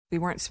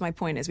So my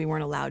point is we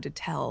weren't allowed to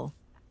tell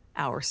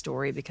our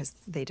story because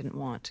they didn't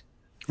want.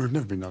 We've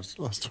never been asked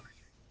our story.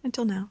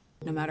 Until now.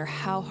 No matter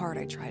how hard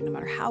I tried, no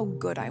matter how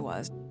good I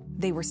was,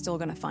 they were still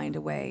going to find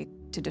a way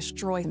to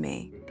destroy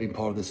me. Being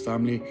part of this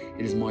family,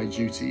 it is my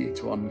duty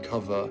to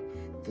uncover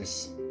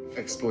this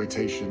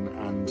exploitation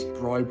and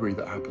bribery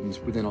that happens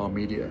within our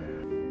media.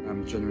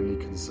 I'm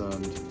genuinely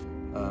concerned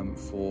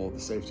for the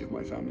safety of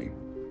my family.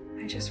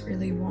 I just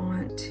really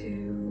want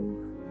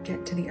to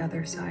get to the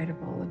other side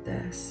of all of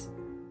this.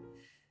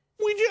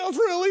 We just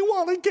really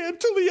want to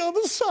get to the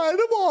other side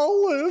of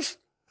all this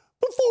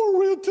before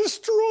we're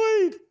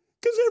destroyed,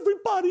 because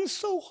everybody's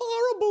so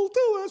horrible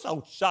to us.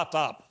 Oh, shut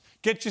up.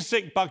 Get your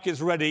sick buckets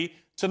ready.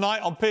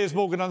 Tonight on Piers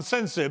Morgan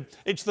Uncensored,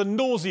 it's the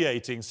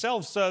nauseating,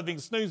 self-serving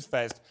snooze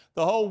fest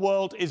the whole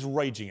world is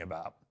raging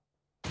about.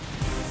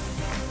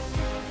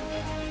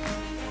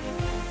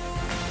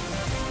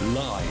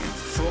 Live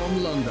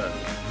from London,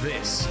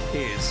 this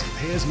is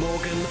Piers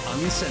Morgan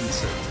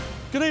Uncensored.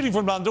 Good evening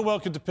from London.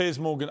 Welcome to Piers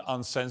Morgan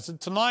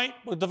Uncensored. Tonight,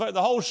 we'll devote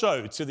the whole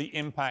show to the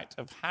impact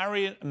of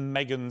Harry and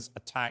Meghan's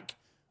attack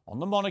on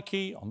the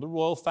monarchy, on the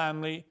royal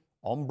family,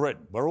 on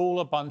Britain. We're all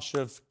a bunch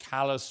of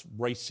callous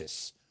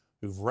racists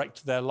who've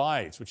wrecked their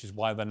lives, which is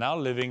why they're now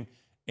living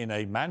in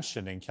a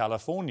mansion in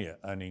California,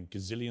 earning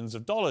gazillions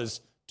of dollars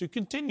to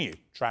continue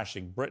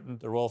trashing Britain,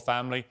 the royal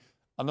family,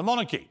 and the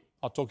monarchy.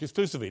 I'll talk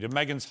exclusively to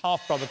Meghan's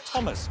half-brother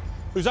Thomas,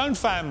 whose own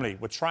family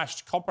were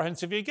trashed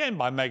comprehensively again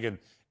by Meghan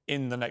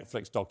in the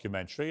Netflix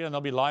documentary, and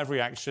there'll be live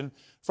reaction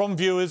from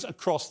viewers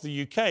across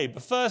the UK.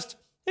 But first,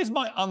 here's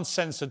my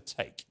uncensored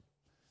take.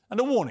 And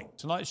a warning,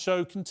 tonight's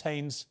show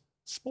contains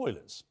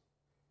spoilers.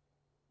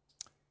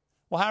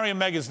 Well, Harry and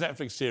Meghan's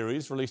Netflix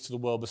series, released to the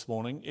world this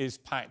morning, is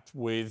packed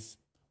with,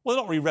 well,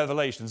 not really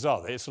revelations,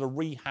 are they? It's sort of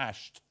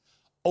rehashed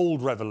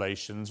old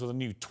revelations with a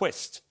new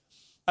twist.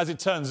 As it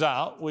turns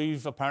out,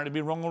 we've apparently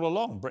been wrong all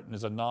along. Britain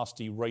is a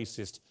nasty,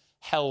 racist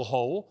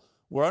hellhole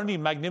where only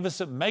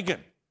magnificent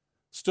Meghan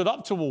stood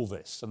up to all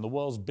this, and the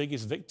world's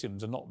biggest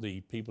victims are not the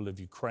people of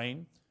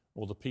Ukraine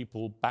or the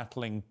people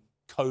battling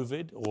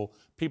COVID or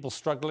people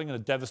struggling in a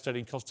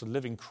devastating cost of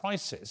living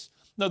crisis.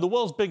 No, the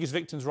world's biggest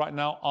victims right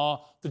now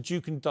are the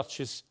Duke and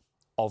Duchess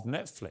of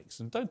Netflix.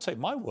 And don't take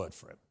my word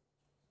for it.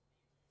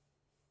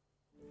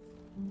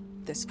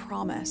 This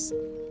promise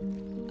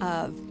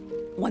of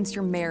once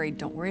you're married,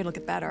 don't worry, it'll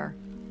get better.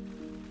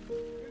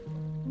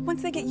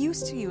 Once they get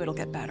used to you, it'll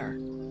get better.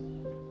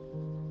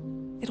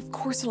 Of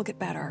course it'll get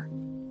better.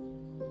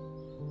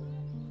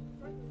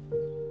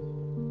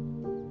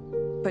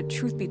 But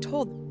truth be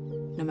told,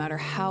 no matter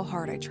how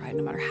hard I tried,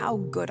 no matter how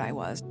good I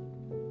was,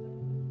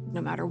 no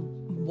matter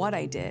what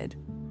I did,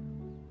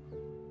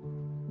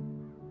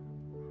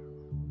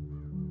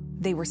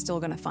 they were still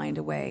going to find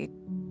a way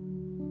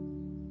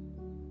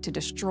to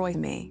destroy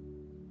me.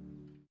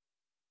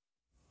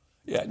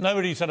 Yeah,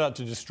 nobody set out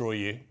to destroy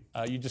you.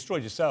 You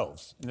destroyed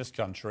yourselves in this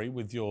country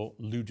with your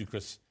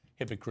ludicrous,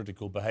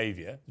 hypocritical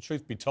behaviour. The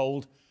truth be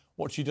told,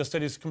 what you just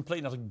said is complete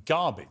and utter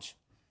garbage.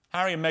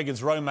 Harry and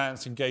Meghan's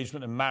romance,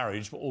 engagement and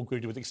marriage were all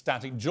greeted with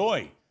ecstatic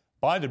joy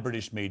by the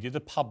British media,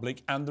 the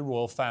public and the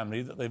royal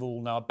family that they've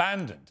all now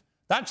abandoned.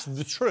 That's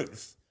the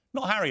truth.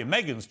 Not Harry and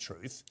Meghan's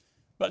truth,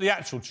 but the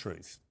actual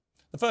truth.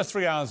 The first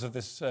 3 hours of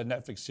this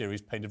Netflix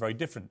series paint a very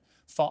different,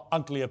 far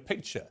uglier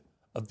picture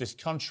of this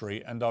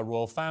country and our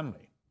royal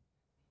family.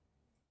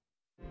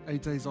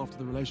 8 days after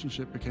the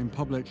relationship became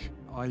public,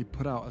 I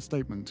put out a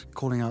statement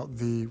calling out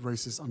the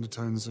racist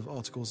undertones of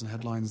articles and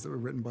headlines that were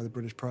written by the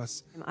British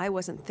press. I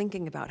wasn't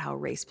thinking about how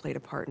race played a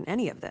part in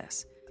any of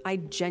this. I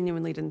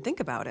genuinely didn't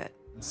think about it.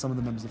 Some of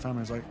the members of the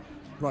family was like,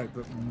 right,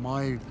 but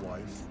my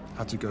wife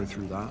had to go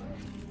through that,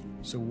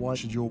 so why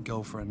should your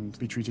girlfriend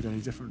be treated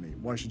any differently?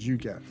 Why should you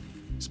get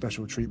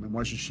special treatment?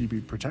 Why should she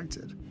be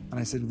protected? And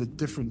I said the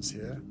difference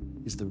here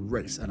is the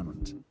race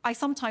element. I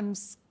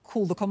sometimes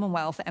call the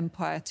Commonwealth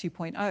Empire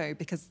 2.0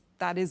 because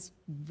that is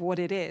what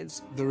it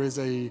is. There is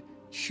a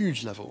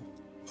huge level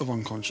of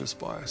unconscious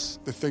bias.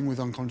 The thing with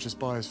unconscious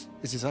bias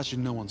is it's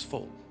actually no one's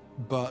fault.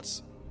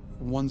 But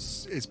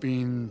once it's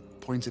been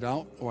pointed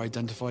out or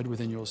identified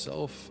within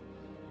yourself,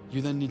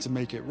 you then need to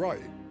make it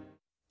right.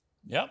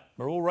 Yep,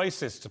 we're all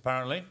racists,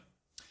 apparently.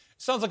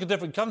 Sounds like a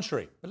different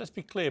country, but let's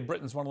be clear,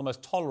 Britain's one of the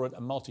most tolerant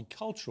and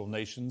multicultural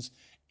nations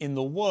in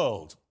the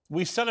world.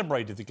 We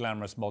celebrated the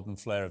glamorous modern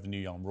flair of the new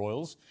young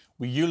royals.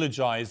 We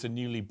eulogised the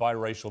newly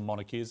biracial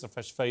monarchy as the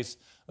fresh face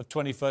of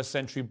 21st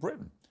century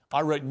Britain.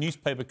 I wrote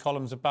newspaper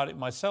columns about it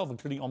myself,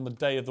 including on the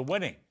day of the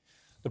wedding.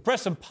 The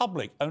press and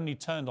public only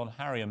turned on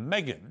Harry and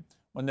Meghan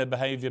when their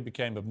behaviour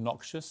became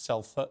obnoxious,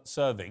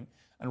 self-serving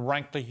and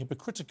rankly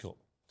hypocritical.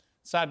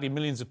 Sadly,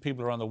 millions of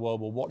people around the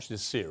world will watch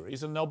this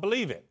series and they'll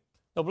believe it.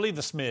 They'll believe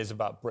the smears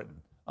about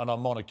Britain and our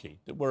monarchy,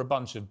 that we're a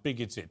bunch of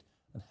bigoted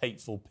and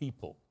hateful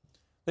people.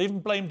 They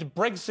even blamed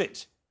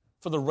Brexit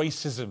for the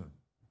racism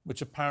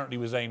which apparently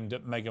was aimed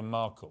at Meghan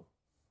Markle,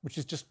 which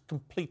is just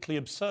completely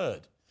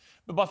absurd.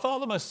 But by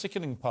far the most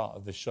sickening part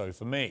of this show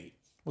for me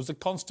was the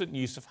constant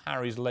use of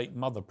Harry's late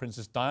mother,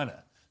 Princess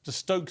Diana, to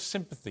stoke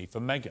sympathy for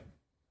Meghan.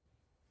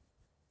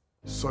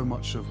 So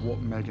much of what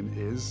Meghan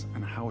is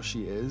and how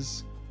she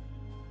is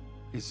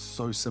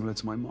so similar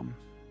to my mum.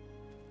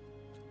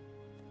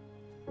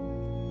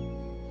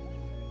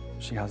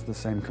 She has the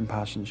same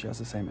compassion, she has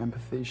the same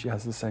empathy, she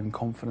has the same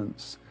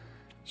confidence.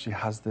 She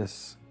has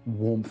this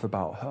warmth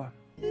about her.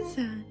 Who's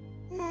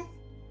that?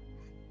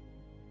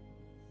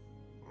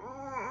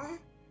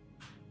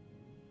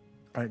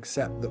 I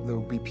accept that there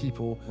will be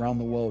people around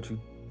the world who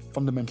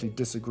fundamentally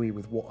disagree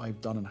with what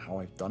I've done and how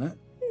I've done it.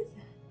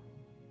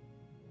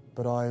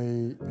 But I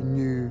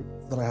knew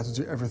that I had to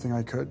do everything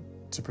I could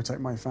to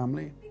protect my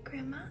family. Hey,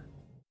 Grandma.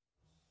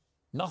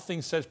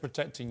 Nothing says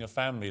protecting your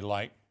family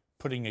like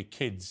putting your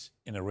kids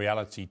in a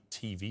reality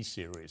TV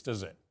series,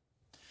 does it?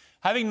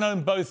 Having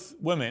known both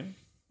women,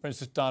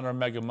 Princess Diana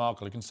and Meghan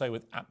Markle, I can say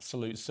with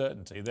absolute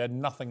certainty they had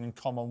nothing in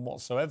common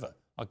whatsoever.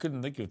 I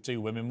couldn't think of two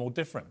women more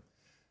different.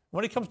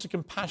 When it comes to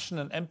compassion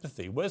and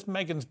empathy, where's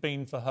Meghan's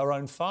been for her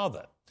own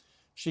father?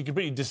 She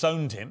completely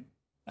disowned him,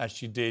 as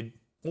she did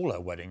all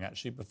her wedding,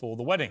 actually, before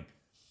the wedding.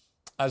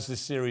 As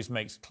this series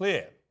makes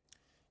clear,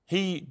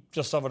 he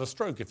just suffered a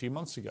stroke a few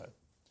months ago.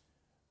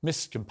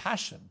 Miss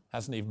Compassion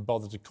hasn't even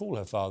bothered to call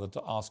her father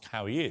to ask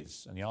how he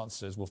is, and the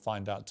answer, as we'll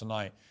find out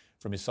tonight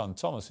from his son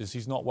Thomas, is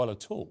he's not well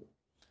at all.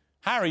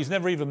 Harry's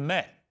never even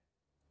met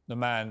the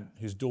man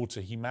whose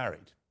daughter he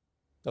married.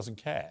 Doesn't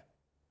care.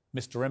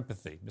 Mr.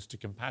 Empathy, Mr.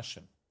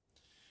 Compassion.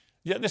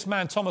 Yet this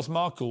man, Thomas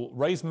Markle,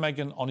 raised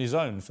Meghan on his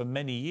own for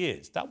many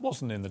years. That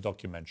wasn't in the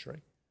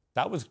documentary.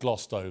 That was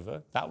glossed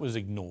over. That was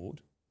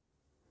ignored.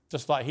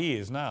 Just like he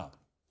is now.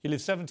 He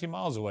lives 70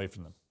 miles away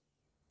from them.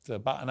 It's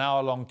about an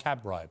hour-long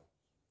cab ride.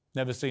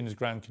 Never seen his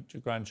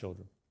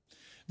grandchildren.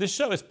 This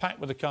show is packed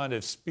with a kind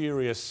of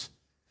spurious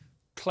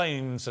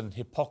claims and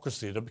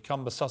hypocrisy that have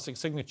become the Sussex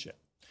signature.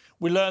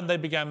 We learned they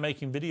began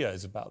making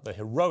videos about their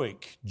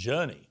heroic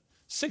journey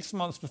 6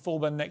 months before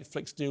their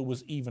Netflix deal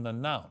was even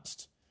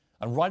announced.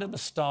 And right at the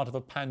start of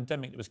a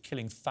pandemic that was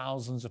killing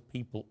thousands of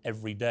people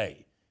every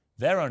day,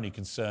 their only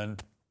concern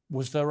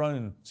was their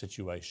own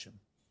situation.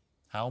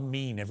 How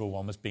mean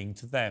everyone was being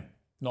to them,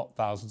 not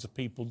thousands of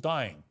people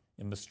dying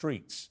in the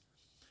streets.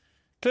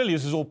 Clearly,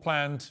 this was all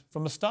planned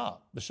from the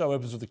start. The show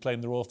opens with the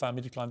claim the royal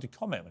family declined to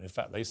comment, when in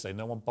fact they say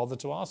no one bothered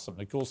to ask them.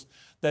 And of course,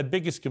 their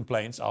biggest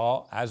complaints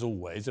are, as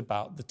always,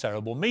 about the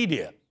terrible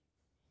media.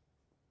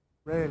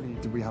 Rarely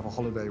did we have a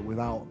holiday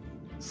without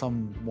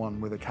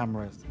someone with a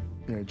camera,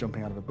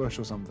 jumping out of a bush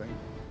or something.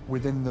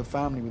 Within the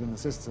family, within the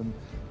system,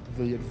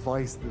 the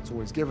advice that's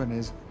always given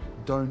is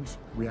don't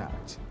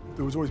react.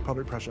 There was always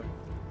public pressure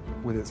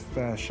with its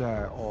fair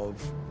share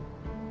of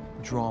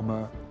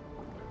drama,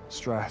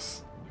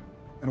 stress,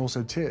 and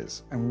also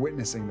tears, and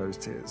witnessing those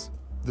tears.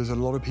 There's a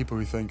lot of people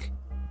who think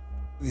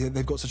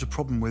they've got such a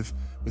problem with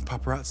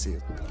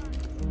paparazzi.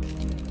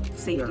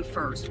 Safety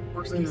first.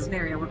 Worst case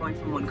scenario, we're going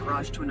from one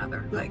garage to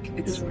another.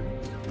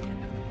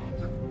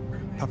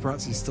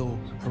 Paparazzi still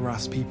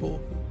harass people.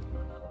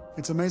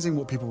 It's amazing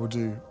what people will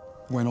do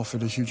when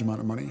offered a huge amount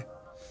of money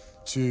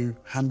to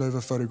hand over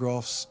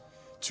photographs,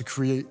 to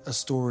create a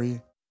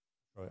story.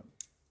 Right.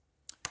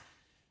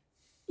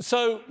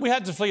 So we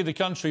had to flee the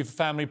country for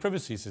family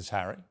privacy, says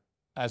Harry,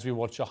 as we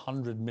watch a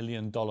 $100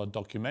 million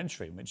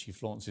documentary in which he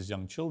flaunts his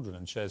young children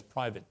and shares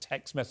private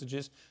text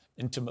messages,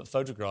 intimate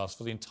photographs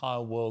for the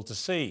entire world to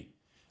see.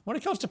 When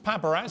it comes to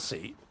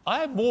paparazzi, I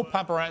had more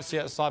paparazzi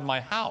outside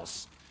my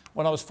house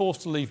when I was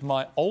forced to leave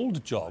my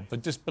old job for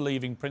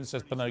disbelieving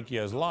Princess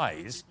Pinocchio's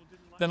lies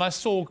than I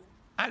saw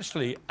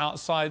actually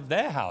outside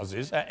their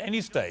houses at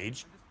any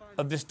stage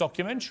of this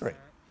documentary.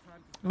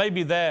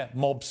 Maybe their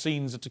mob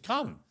scenes are to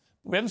come.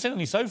 We haven't seen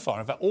any so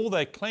far. In fact, all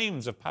their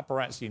claims of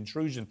paparazzi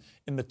intrusion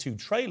in the two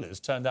trailers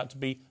turned out to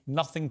be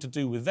nothing to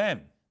do with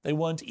them. They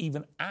weren't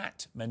even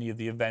at many of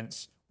the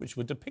events which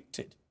were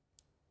depicted.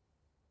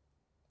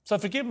 So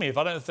forgive me if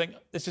I don't think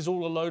this is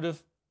all a load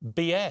of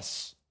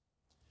BS.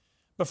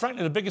 But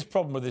frankly, the biggest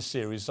problem with this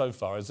series so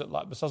far is that,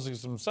 like the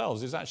Sussexes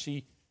themselves,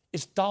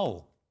 it's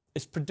dull,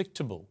 it's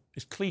predictable,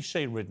 it's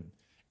cliche-ridden,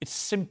 it's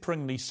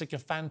simperingly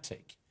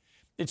sycophantic.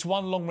 It's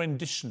one long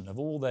rendition of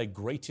all their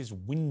greatest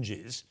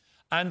whinges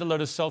and a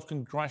load of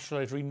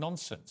self-congratulatory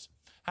nonsense.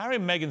 Harry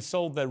and Meghan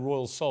sold their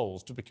royal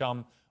souls to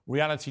become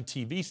reality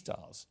TV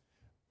stars,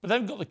 but they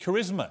haven't got the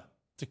charisma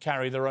to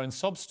carry their own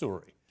sob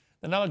story.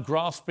 They're now a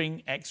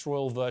grasping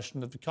ex-royal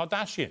version of the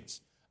Kardashians,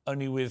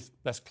 only with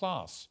less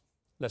class,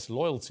 less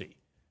loyalty,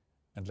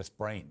 and less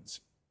brains.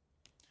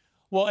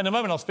 Well, in a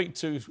moment, I'll speak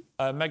to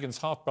Meghan's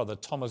half-brother,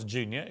 Thomas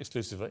Jr.,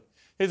 exclusively.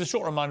 Here's a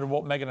short reminder of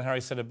what Meghan and Harry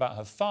said about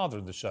her father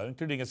in the show,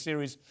 including a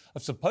series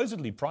of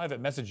supposedly private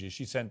messages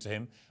she sent to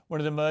him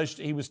when it emerged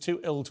he was too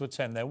ill to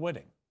attend their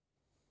wedding.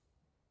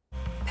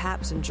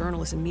 Paps and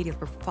journalists and media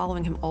were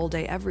following him all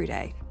day, every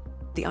day.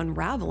 The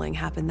unraveling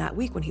happened that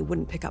week when he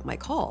wouldn't pick up my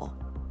call.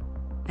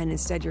 And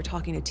instead, you're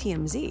talking to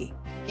TMZ.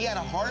 He had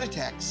a heart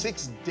attack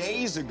 6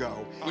 days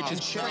ago, which is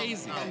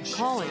crazy.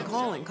 Calling.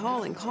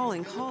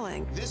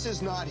 This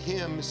is not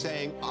him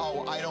saying,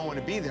 "Oh, I don't want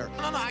to be there."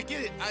 No, I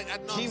get it.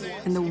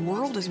 And the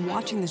world is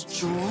watching this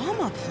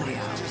drama play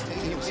out.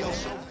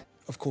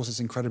 Of course, it's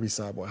incredibly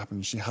sad what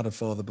happened. She had a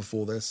father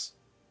before this,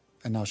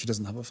 and now she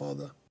doesn't have a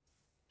father.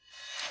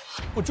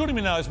 Well, joining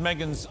me now is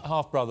Meghan's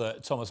half-brother,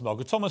 Thomas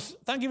Markle. Thomas,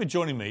 thank you for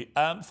joining me.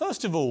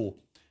 First of all,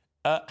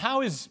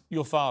 how is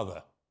your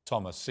father,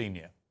 Thomas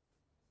Sr.?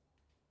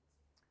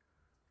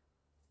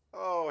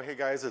 Oh, hey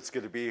guys, it's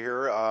good to be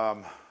here.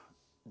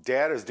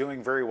 Dad is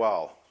doing very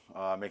well,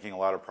 making a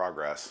lot of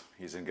progress.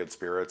 He's in good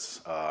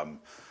spirits.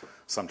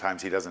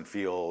 Sometimes he doesn't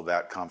feel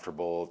that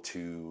comfortable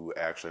to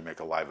actually make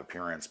a live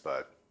appearance,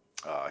 but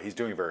he's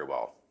doing very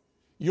well.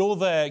 You're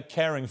there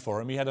caring for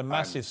him. He had a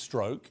massive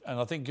stroke, and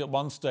I think at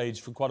one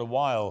stage for quite a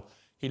while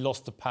he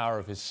lost the power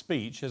of his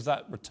speech. Has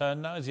that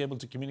returned now? Is he able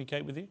to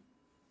communicate with you?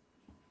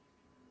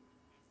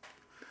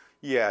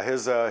 Yeah,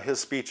 his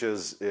speech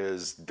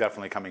is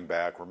definitely coming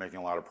back. We're making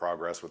a lot of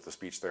progress with the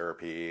speech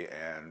therapy,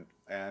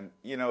 and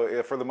you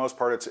know, for the most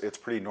part, it's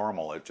pretty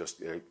normal.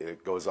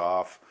 It goes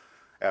off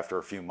after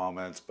a few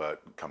moments,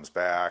 but comes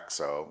back.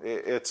 So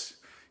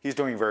he's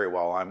doing very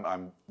well.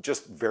 I'm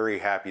just very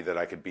happy that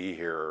I could be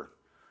here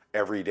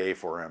every day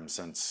for him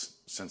since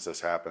this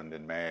happened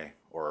in May,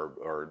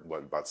 or what,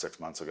 about 6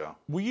 months ago.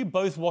 Were you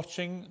both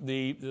watching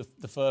the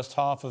first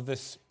half of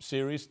this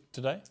series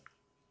today?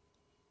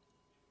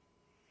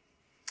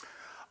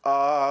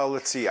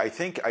 Let's see. I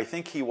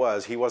think he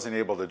was. He wasn't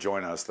able to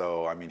join us,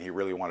 though. I mean, he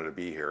really wanted to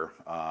be here.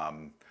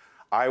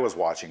 I was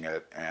watching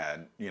it,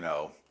 and you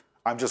know,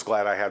 I'm just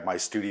glad I had my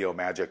Studio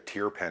Magic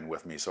tear pen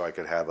with me, so I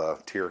could have a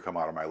tear come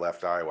out of my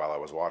left eye while I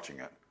was watching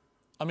it.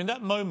 I mean,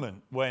 that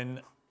moment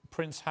when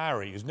Prince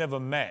Harry, who's never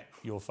met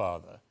your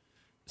father,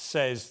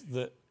 says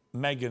that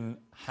Meghan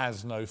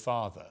has no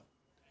father.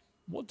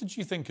 What did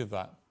you think of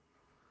that?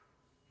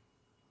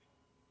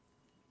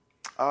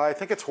 I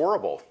think it's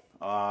horrible.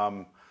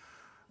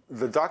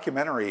 The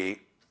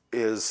documentary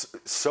is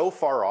so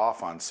far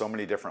off on so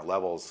many different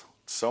levels.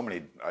 It's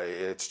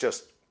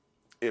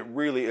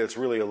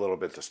really a little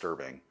bit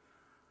disturbing.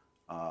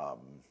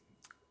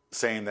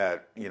 Saying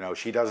that, you know,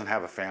 she doesn't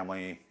have a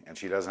family and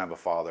she doesn't have a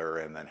father,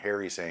 and then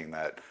Harry saying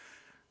that,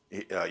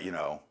 you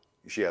know,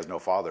 she has no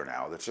father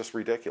now. That's just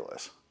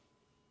ridiculous.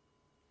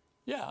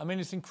 Yeah, I mean,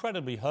 it's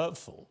incredibly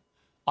hurtful.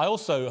 I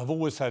also have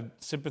always had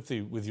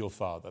sympathy with your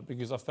father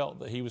because I felt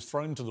that he was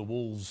thrown to the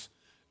wolves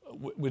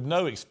with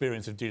no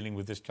experience of dealing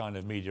with this kind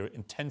of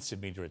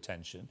intensive media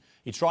attention.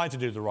 He tried to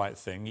do the right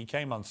thing. He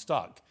came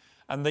unstuck,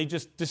 and they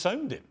just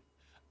disowned him.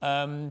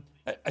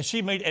 Has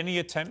she made any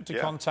attempt to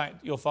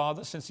contact your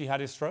father since he had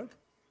his stroke?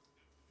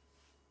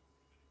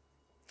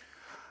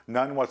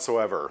 None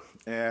whatsoever.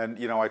 And,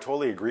 you know, I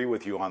totally agree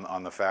with you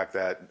on the fact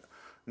that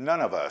none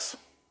of us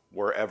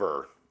were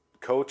ever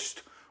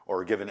coached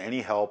or given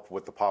any help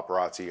with the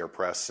paparazzi or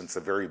press since the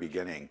very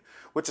beginning,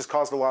 which has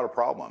caused a lot of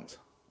problems.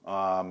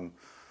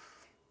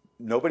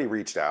 Nobody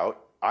reached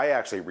out. I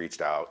actually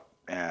reached out,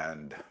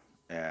 and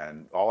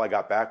all I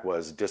got back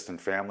was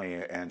distant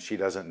family, and she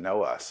doesn't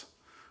know us,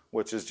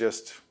 which is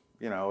just,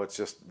 you know, it's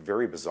just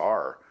very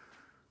bizarre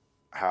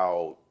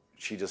how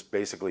she just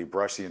basically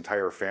brushed the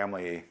entire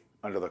family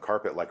under the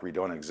carpet like we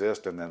don't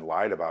exist, and then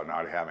lied about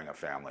not having a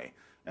family,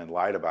 and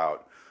lied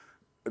about,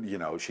 you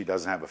know, she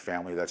doesn't have a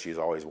family that she's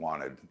always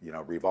wanted. You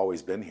know, we've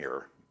always been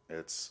here.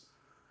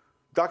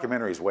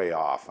 Documentary's way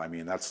off. I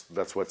mean, that's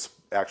what's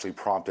actually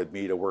prompted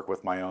me to work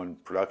with my own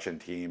production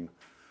team.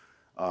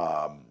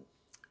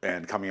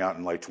 And coming out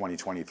in like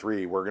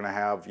 2023, we're going to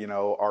have, you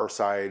know, our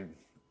side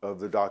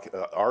of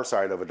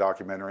a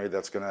documentary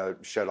that's going to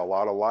shed a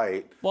lot of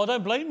light. Well, I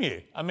don't blame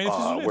you. I mean,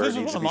 if this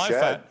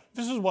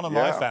was one of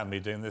my family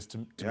doing this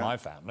to my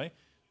family,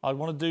 I'd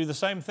want to do the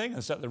same thing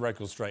and set the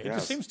record straight. It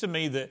just seems to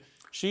me that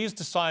she's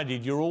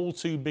decided you're all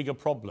too big a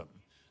problem.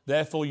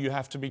 Therefore, you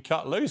have to be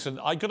cut loose. And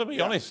I got to be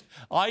honest,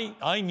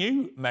 I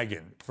knew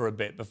Meghan for a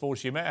bit before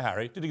she met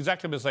Harry. Did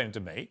exactly the same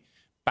to me.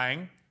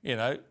 Bang, you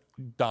know,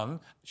 done.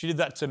 She did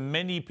that to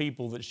many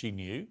people that she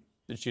knew,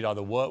 that she'd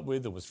either worked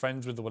with or was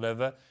friends with or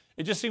whatever.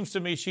 It just seems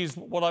to me she's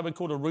what I would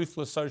call a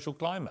ruthless social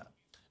climber,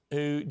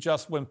 who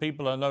just when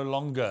people are no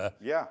longer,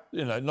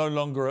 no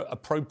longer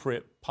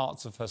appropriate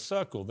parts of her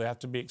circle, they have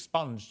to be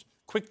expunged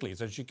quickly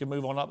so she can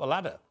move on up the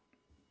ladder.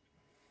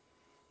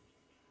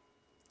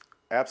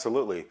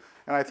 Absolutely.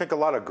 And I think a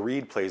lot of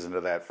greed plays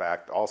into that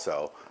fact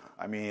also.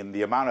 I mean,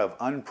 the amount of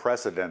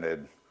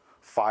unprecedented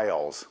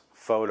files,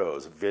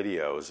 photos,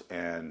 videos,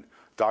 and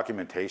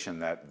documentation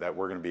that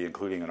we're going to be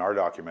including in our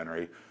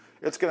documentary,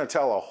 it's going to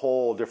tell a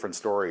whole different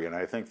story. And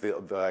I think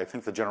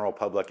the general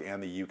public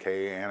and the UK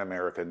and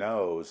America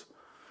knows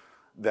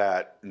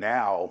that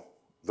now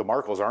the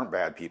Markles aren't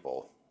bad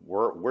people.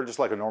 We're just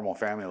like a normal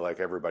family like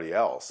everybody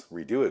else.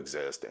 We do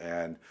exist.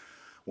 And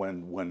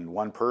when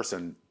one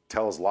person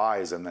tells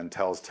lies and then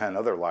tells 10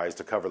 other lies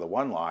to cover the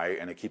one lie,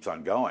 and it keeps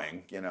on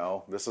going, you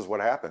know, this is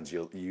what happens.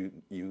 You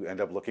end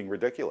up looking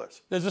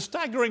ridiculous. There's a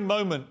staggering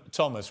moment,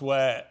 Thomas,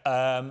 where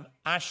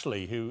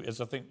Ashley, who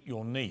is, I think,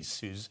 your niece,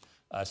 who's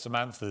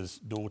Samantha's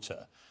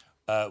daughter,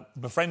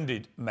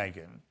 befriended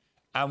Meghan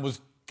and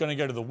was going to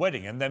go to the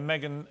wedding. And then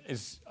Meghan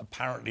is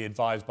apparently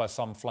advised by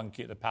some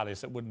flunky at the palace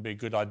that wouldn't be a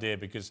good idea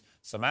because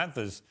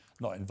Samantha's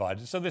not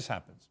invited. So this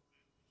happens.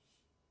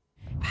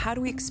 How do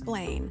we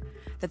explain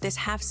that this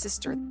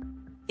half-sister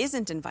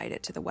isn't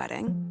invited to the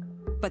wedding,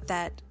 but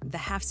that the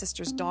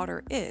half-sister's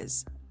daughter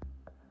is.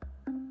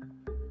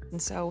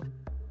 And so,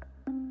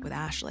 with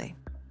Ashley,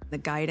 the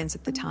guidance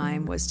at the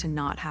time was to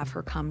not have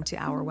her come to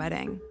our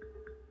wedding.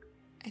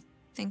 I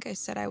think I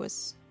said I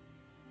was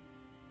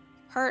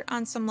hurt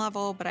on some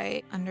level, but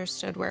I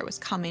understood where it was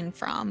coming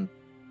from.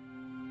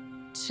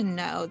 To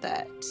know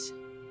that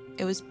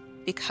it was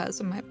because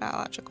of my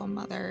biological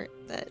mother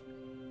that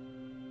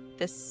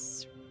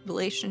this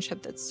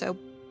relationship that's so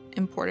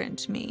important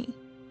to me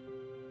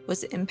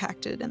was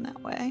impacted in that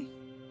way.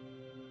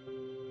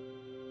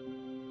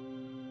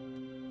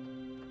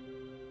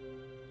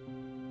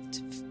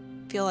 To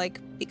feel like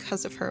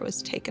because of her it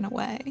was taken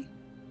away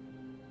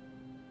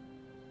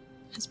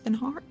has been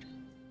hard.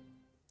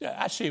 Yeah,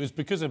 actually, it was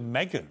because of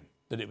Meghan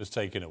that it was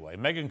taken away.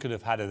 Meghan could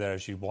have had her there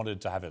if she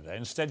wanted to have it there.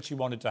 Instead, she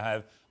wanted to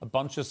have a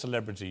bunch of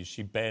celebrities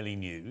she barely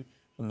knew,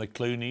 from the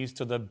Clooneys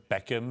to the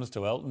Beckhams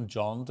to Elton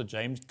John to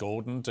James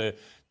Gordon to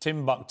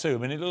Timbuktu. I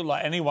mean, it looked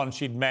like anyone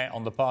she'd met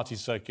on the party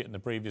circuit in the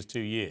previous 2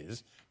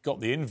 years got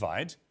the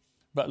invite,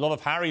 but a lot of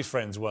Harry's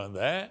friends weren't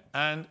there,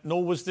 and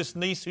nor was this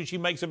niece who she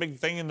makes a big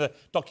thing in the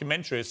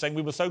documentary of saying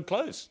we were so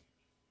close.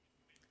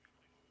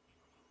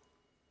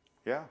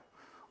 Yeah.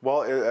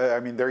 Well, I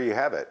mean, there you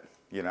have it,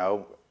 you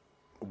know.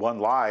 One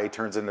lie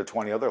turns into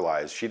 20 other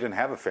lies. She didn't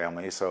have a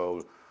family,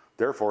 so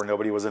therefore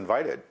nobody was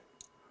invited.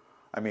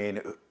 I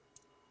mean,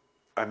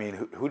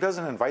 who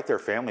doesn't invite their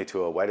family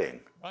to a wedding,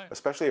 right?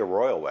 Especially a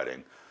royal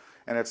wedding?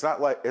 And it's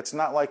not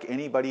like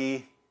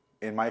anybody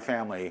in my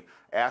family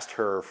asked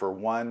her for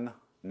one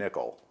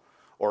nickel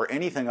or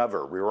anything of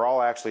her. We were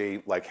all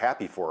actually like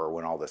happy for her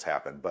when all this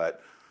happened,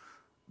 but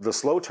the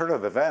slow turn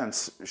of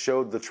events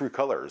showed the true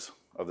colors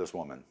of this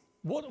woman.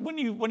 When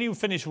you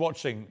finished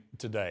watching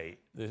today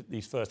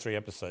these first 3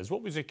 episodes,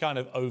 what was your kind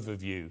of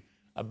overview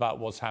about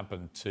what's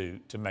happened to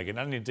Meghan,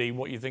 and indeed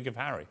what you think of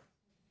Harry?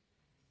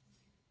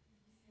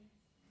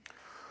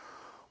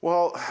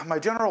 Well, my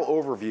general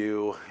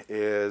overview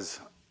is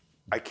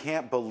I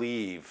can't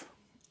believe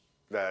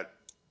that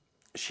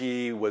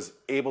she was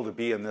able to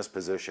be in this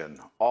position,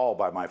 all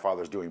by my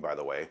father's doing, by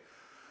the way,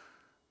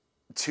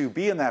 to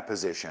be in that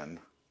position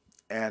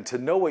and to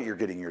know what you're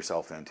getting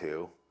yourself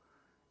into,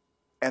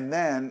 and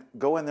then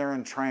go in there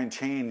and try and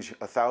change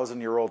a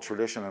 1,000-year-old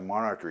tradition and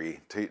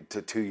monarchy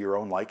to your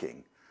own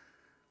liking.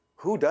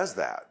 Who does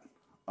that?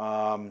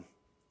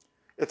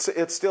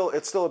 It's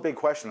still a big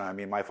question. I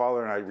mean, my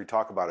father and we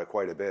talk about it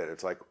quite a bit.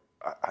 It's like,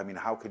 I mean,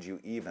 how could you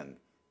even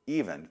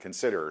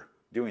consider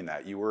doing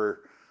that? You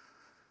were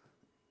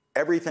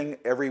everything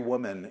every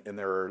woman in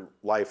their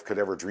life could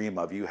ever dream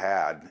of. You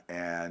had,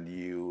 and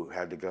you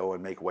had to go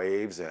and make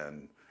waves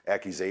and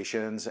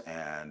accusations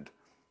and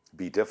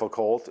be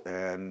difficult,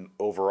 and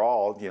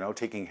overall, you know,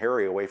 taking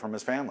Harry away from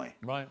his family.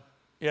 Right.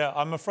 Yeah,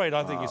 I'm afraid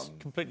I think it's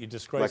completely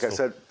disgraceful. Like I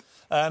said...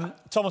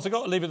 Thomas, I've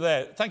got to leave it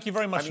there. Thank you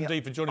very much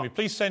indeed for joining me.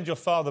 Please send your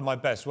father my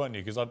best, won't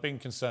you? Because I've been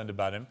concerned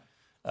about him.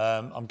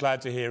 I'm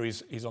glad to hear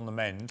he's on the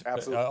mend.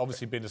 Absolutely.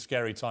 Obviously been a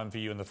scary time for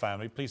you and the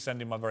family. Please send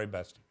him my very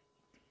best.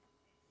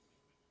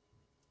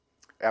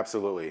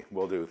 Absolutely,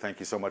 will do. Thank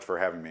you so much for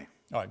having me.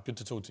 All right, good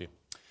to talk to you.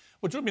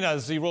 Well, joining me now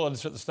is the Royal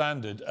Editor at the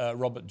Standard,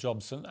 Robert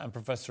Jobson, and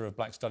Professor of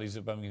Black Studies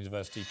at Birmingham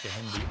University,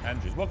 Kehinde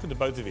Andrews. Welcome to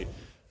both of you.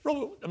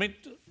 Robert, I mean,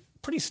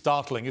 pretty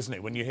startling, isn't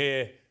it, when you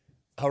hear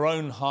her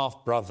own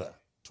half-brother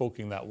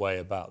talking that way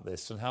about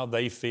this and how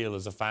they feel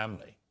as a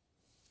family?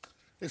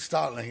 It's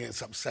startling,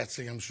 it's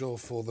upsetting, I'm sure,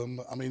 for them.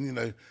 I mean, you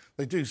know,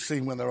 they do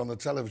seem, when they're on the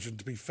television,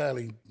 to be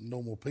fairly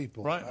normal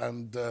people. Right.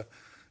 And,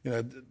 you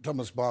know,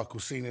 Thomas Markle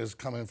Sr. has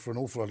come in for an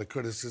awful lot of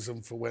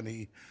criticism for when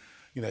he,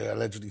 you know,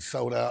 allegedly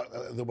sold out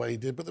the way he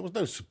did, but there was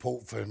no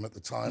support for him at the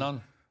time.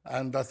 None.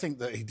 And I think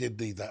that he did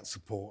need that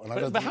support.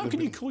 And but how can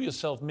you call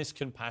yourself Miss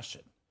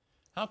Compassion?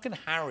 How can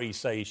Harry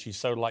say she's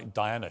so like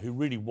Diana, who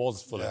really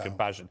was full of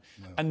compassion,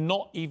 and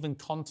not even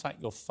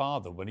contact your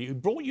father when he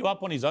brought you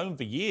up on his own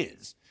for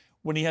years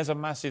when he has a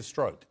massive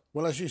stroke?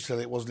 Well, as you said,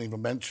 it wasn't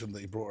even mentioned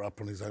that he brought her up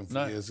on his own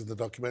for years in the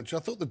documentary.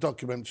 I thought the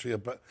documentary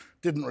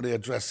didn't really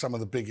address some of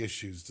the big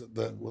issues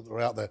that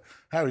were out there.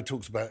 Harry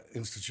talks about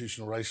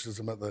institutional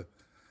racism at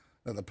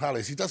the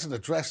palace. He doesn't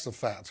address the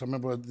fact. I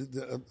remember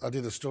I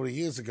did a story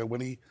years ago when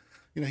he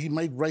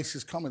made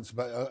racist comments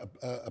about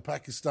a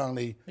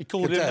Pakistani. He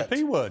called cadet. it the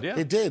P word, yeah.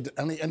 He did,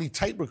 and he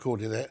tape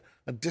recorded it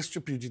and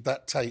distributed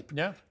that tape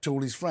to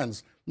all his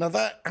friends. Now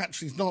that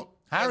actually is not.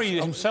 Harry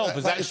himself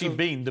has actually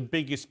been the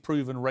biggest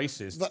proven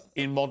racist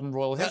in modern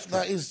royal history.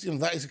 That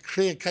is a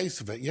clear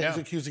case of it. He's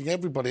accusing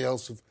everybody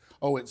else of,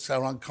 it's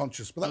so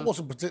unconscious. But that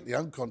wasn't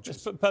particularly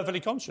unconscious. It's perfectly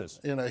conscious.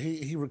 You know,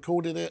 he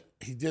recorded it,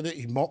 he did it,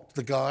 he mocked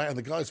the guy, and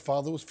the guy's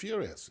father was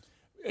furious.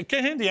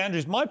 Kehinde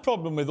Andrews, my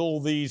problem with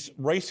all these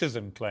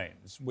racism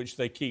claims, which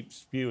they keep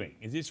spewing,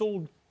 is it's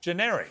all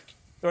generic.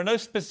 There are no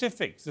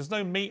specifics. There's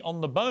no meat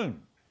on the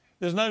bone.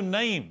 There's no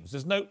names.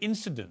 There's no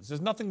incidents.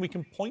 There's nothing we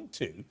can point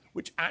to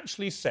which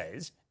actually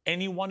says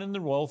anyone in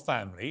the royal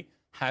family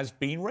has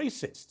been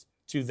racist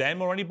to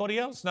them or anybody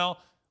else. Now,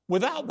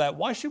 without that,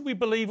 why should we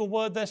believe a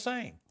word they're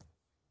saying?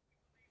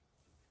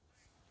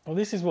 Well,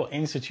 this is what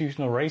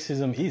institutional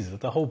racism is.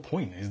 The whole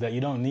point is that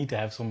you don't need to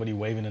have somebody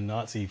waving a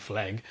Nazi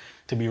flag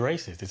to be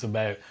racist. It's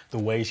about the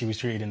way she was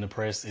treated in the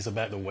press. It's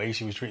about the way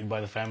she was treated by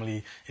the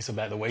family. It's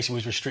about the way she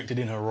was restricted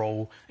in her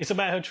role. It's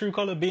about her true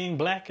colour being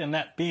black, and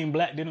that being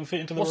black didn't fit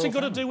into the What's royal it got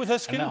family. to do with her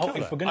skin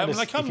colour?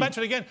 I come back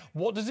to it again.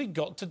 What does it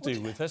got to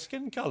do with her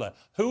skin colour?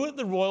 Who at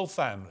the royal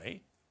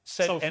family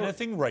said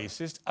anything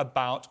racist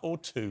about or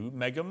to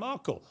Meghan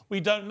Markle? We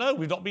don't know.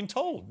 We've not been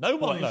told. No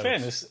one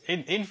knows.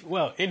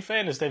 In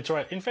fairness, they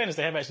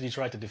have actually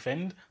tried to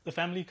defend the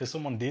family because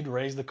someone did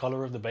raise the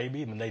colour of the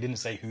baby, and they didn't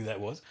say who that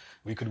was.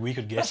 We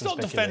could guess. That's not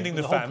defending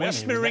the family. That's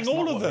smearing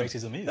all of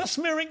them. That's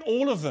smearing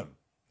all of them.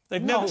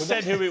 They've never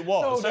said who it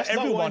was. So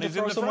everyone is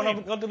in the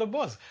frame. Under the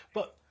bus,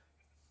 but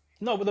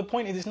the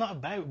point is, it's not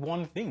about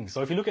one thing.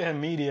 So if you look at her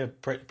media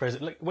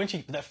presence,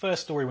 like that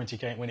first story when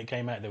it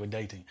came out, they were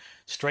dating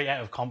straight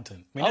out of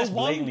Compton. I mean, that's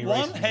blatantly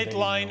one racist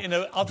headline in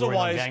an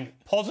otherwise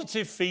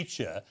positive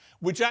feature,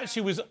 which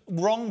actually was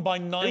wrong by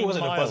 9 miles. It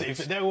wasn't a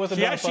positive. There wasn't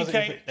she a actually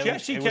positive. She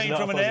actually came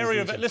from an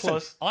area of it.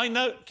 Listen, I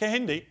know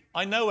Kahindi.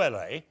 I know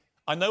LA.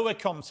 I know where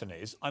Compton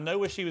is. I know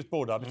where she was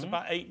brought up. It's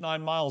about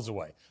 8-9 miles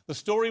away. The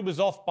story was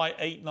off by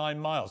 8-9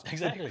 miles.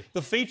 Exactly.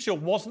 The feature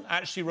wasn't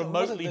actually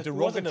remotely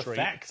derogatory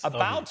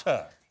about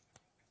her.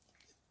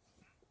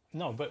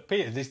 No, but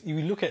Peter,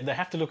 they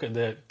have to look at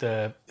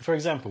the. For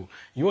example,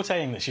 you're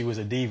saying that she was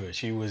a diva.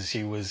 She was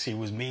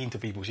mean to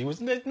people. She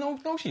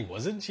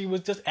wasn't. She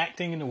was just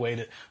acting in a way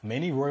that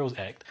many royals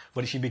act.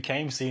 But she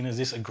became seen as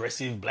this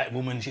aggressive black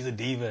woman. She's a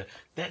diva.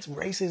 That's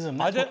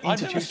racism.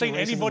 I've never seen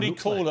anybody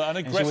call her an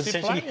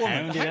aggressive black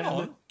woman. Hang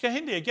on,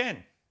 Kahindi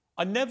again.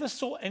 I never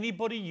saw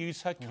anybody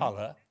use her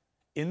colour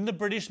in the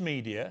British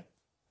media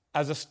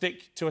as a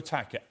stick to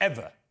attack her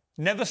ever.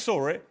 Never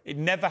saw it. It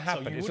never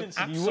happened. It's an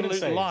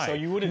absolute lie.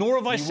 Nor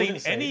have I seen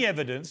any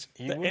evidence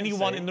that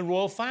anyone in the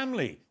royal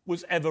family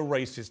was ever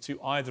racist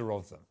to either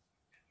of them.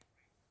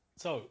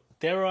 So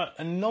there are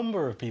a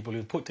number of people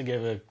who've put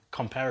together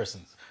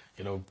comparisons.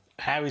 You know,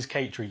 how is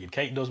Kate treated?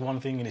 Kate does one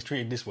thing and is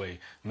treated this way.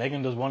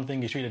 Meghan does one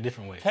thing, is treated a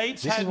different way.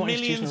 Kate's had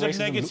millions of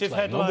negative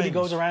headlines. Nobody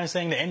goes around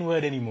saying the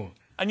N-word anymore.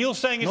 And you're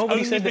saying it's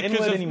only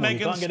because of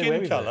Meghan's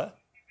skin colour?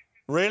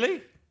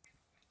 Really?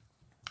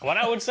 What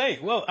I would say,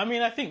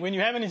 I think when you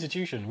have an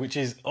institution which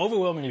is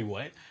overwhelmingly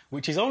white,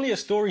 which is only a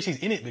story she's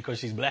in it because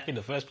she's black in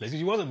the first place. If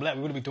she wasn't black,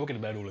 we wouldn't be talking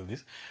about all of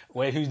this.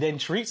 Who then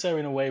treats her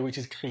in a way which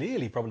is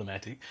clearly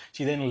problematic.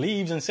 She then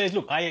leaves and says,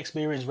 look, I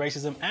experienced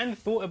racism and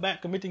thought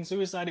about committing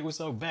suicide. It was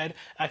so bad.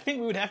 I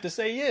think we would have to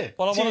say, yeah.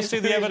 Well, I want to see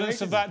the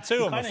evidence of that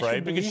too, I'm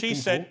afraid, because she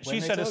said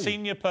a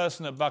senior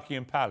person at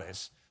Buckingham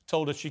Palace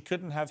told her she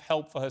couldn't have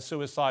help for her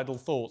suicidal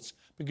thoughts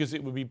because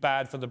it would be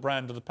bad for the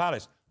brand of the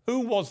palace.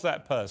 Who was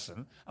that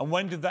person, and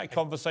when did that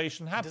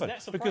conversation happen?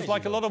 Because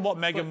like a lot of what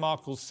Meghan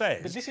Markle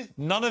says,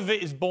 none of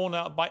it is borne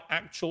out by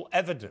actual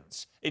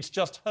evidence. It's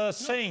just her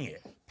saying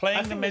it,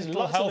 playing the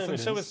mental health and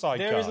suicide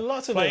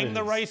card, playing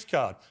the race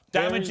card,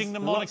 damaging the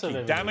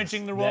monarchy,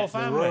 damaging the royal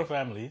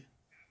family.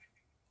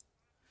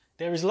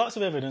 There is lots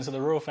of evidence that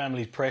the royal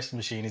family's press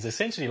machine is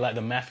essentially like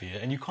the mafia,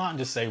 and you can't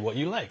just say what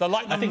you like. They're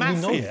like the mafia.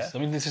 We know this. I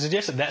mean, to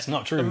suggest that that's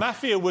not true. The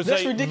mafia was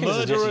a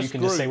murderous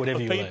group of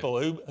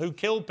people who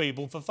killed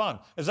people for fun.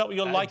 Is that what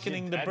you're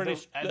likening the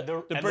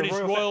British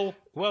royal?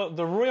 Well,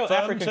 the Royal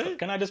African.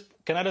 Can I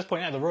just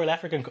point out the Royal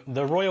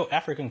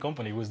African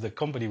Company was the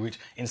company which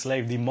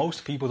enslaved the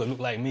most people that look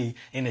like me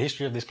in the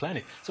history of this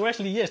planet. So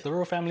actually, yes, the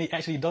royal family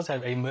actually does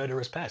have a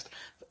murderous past.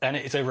 And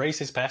it's a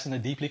racist past and a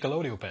deeply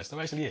colonial past. So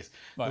actually, yes.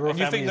 Right. And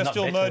you think they're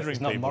still murdering people? It's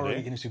not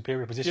morally in a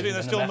superior position. Do you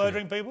think they're still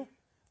murdering people?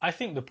 I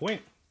think the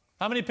point.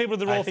 How many people have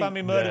the royal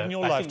family murdered in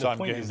your lifetime,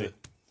 Kahindi?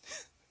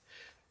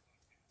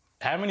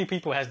 How many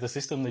people has the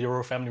system that your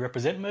royal family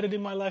represent murdered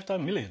in my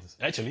lifetime? Millions,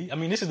 actually. I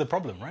mean, this is the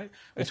problem, right?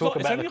 We talk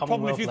about the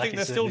Commonwealth like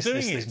it's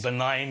this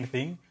benign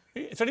thing.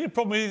 It's only a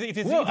problem if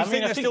you think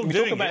they're still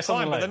doing it.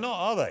 Fine, but they're not,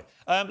 are they?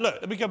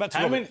 Look, let me go back to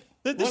Robert.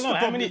 This is the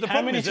problem. The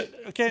problem is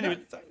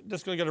that...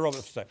 Just going to go to Robert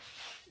for a second.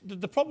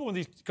 The problem with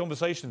these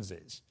conversations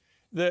is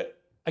that,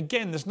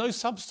 again, there's no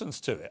substance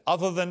to it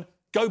other than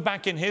go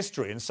back in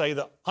history and say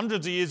that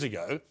hundreds of years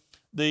ago,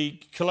 the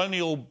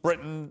colonial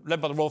Britain, led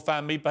by the royal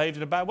family, behaved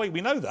in a bad way. We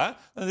know that,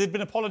 and they've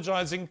been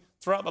apologising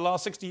throughout the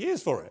last 60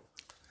 years for it.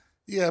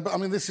 Yeah, but I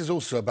mean, this is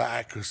also about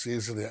accuracy,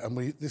 isn't it?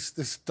 And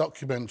this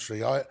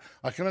documentary, I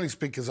can only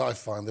speak as I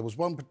find. There was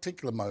one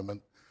particular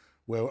moment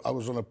where I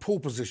was on a pool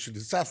position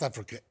in South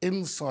Africa,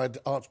 inside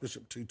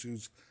Archbishop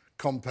Tutu's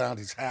compound,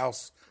 his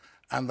house,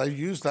 and they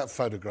used that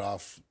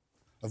photograph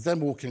of them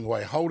walking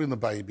away, holding the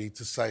baby,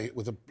 to say,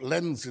 with a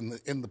lens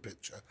in the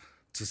picture,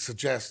 to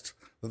suggest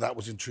that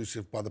was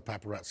intrusive by the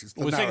paparazzi.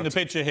 We're seeing the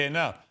picture here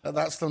now.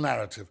 That's the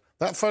narrative.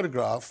 That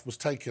photograph was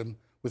taken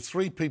with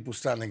 3 people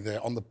standing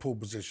there on the pool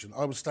position.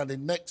 I was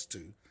standing next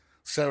to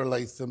Sarah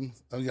Latham,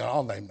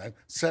 I'll name now,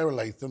 Sarah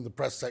Latham, the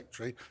press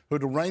secretary, who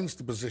had arranged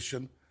the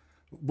position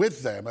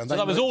with them. And so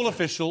that was all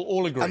official,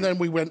 all agreed. And then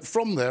we went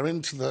from there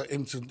into the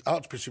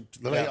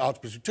late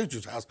Archbishop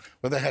Tutu's house,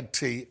 where they had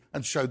tea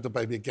and showed the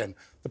baby again.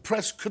 The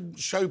press couldn't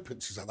show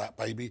pictures of that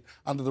baby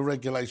under the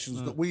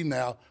regulations that we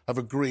now have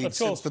agreed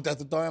since the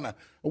death of Diana.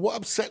 And what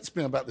upsets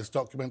me about this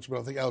documentary,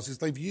 but I think else, is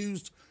they've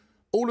used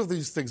all of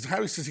these things.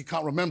 Harry says he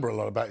can't remember a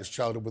lot about his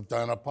childhood with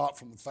Diana, apart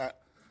from the fact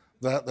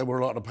that there were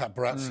a lot of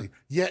paparazzi.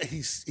 Yet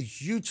he's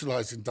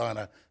utilising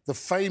Diana, the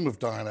fame of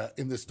Diana,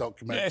 in this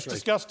documentary. Yeah, it's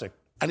disgusting.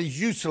 And he's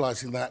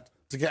utilising that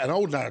to get an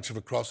old narrative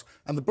across.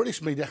 And the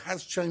British media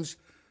has changed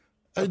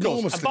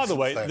enormously. And by the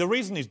way, then. the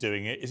reason he's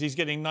doing it is he's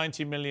getting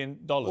 $90 million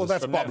Well,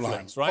 that's from bottom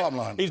Netflix, line. right? Bottom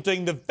line. He's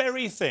doing the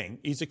very thing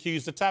he's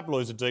accused the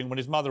tabloids of doing when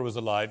his mother was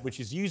alive, which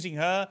is using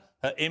her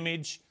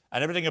image,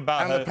 and everything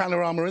about her... And the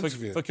Panorama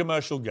interview. For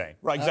commercial gain.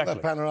 Right, exactly.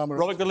 The Panorama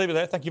Robert, going to leave it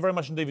there. Thank you very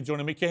much indeed for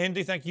joining me.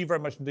 Kahindi, thank you very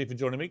much indeed for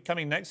joining me.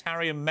 Coming next,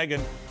 Harry and Meghan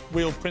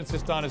wield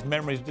Princess Diana's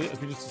memories, as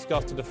we just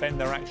discussed, to defend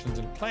their actions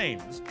and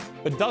claims.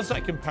 But does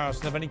that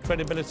comparison have any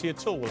credibility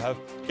at all? We'll have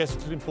guest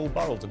including Paul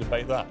Burrell to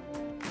debate that.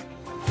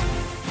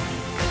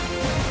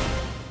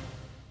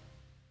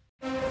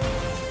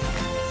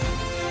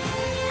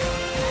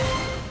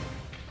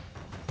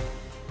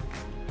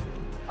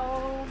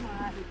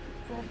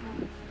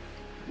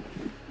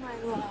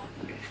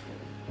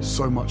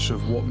 So much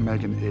of what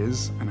Meghan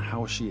is and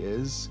how she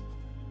is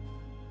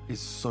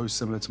so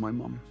similar to my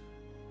mum.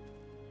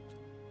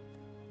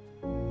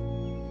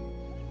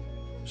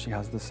 She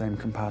has the same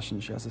compassion,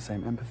 she has the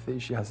same empathy,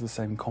 she has the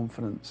same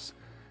confidence.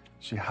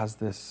 She has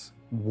this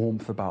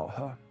warmth about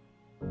her.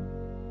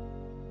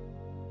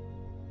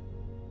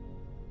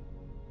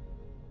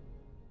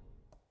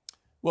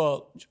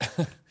 Well,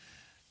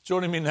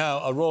 joining me now,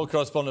 a royal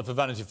correspondent for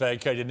Vanity Fair,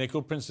 Katie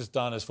Nicholl, Princess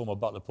Diana's former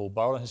butler, Paul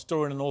Burrell, and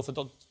historian and author,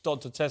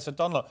 Dr. Tessa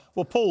Dunlop.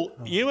 Well, Paul,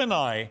 you and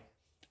I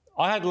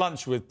had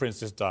lunch with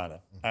Princess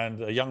Diana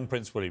and a young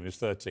Prince William, who's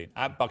 13,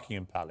 at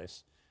Buckingham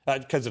Palace.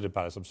 Kensington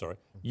Palace, I'm sorry.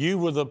 You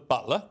were the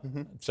butler,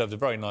 served a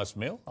very nice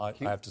meal, I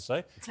have to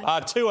say.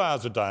 2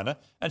 hours with Diana,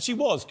 and she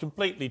was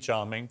completely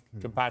charming,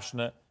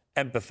 compassionate,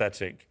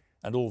 empathetic,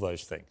 and all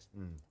those things.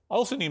 I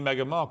also knew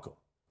Meghan Markle,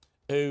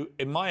 who,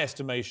 in my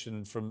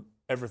estimation, from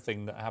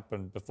everything that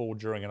happened before,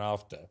 during and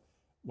after,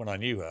 when I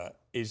knew her,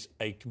 is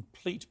a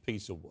complete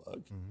piece of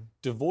work,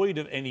 devoid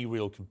of any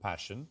real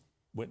compassion,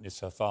 witness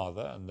her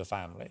father and the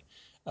family,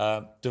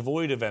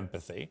 devoid of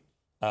empathy,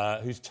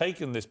 who's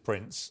taken this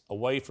prince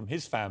away from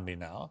his family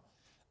now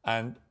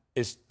and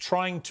is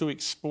trying to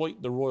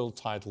exploit the royal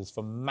titles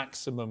for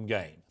maximum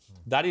gain.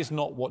 That is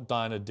not what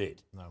Diana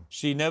did. No.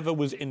 She never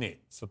was in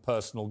it for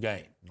personal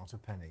gain. Not a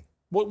penny.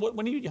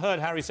 When you heard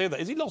Harry say that,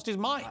 has he lost his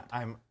mind?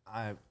 I'm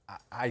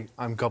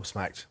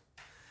gobsmacked.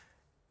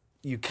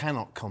 You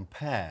cannot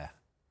compare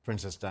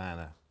Princess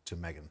Diana to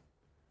Meghan.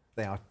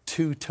 They are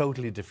two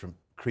totally different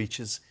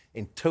creatures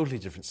in totally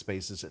different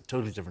spaces at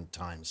totally different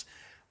times.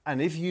 And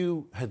if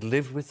you had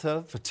lived with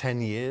her for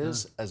 10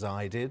 years, as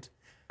I did,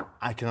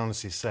 I can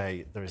honestly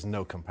say there is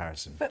no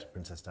comparison to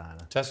Princess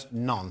Diana. Tess?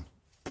 None.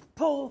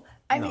 Paul,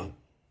 I mean,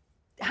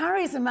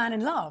 Harry's a man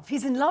in love.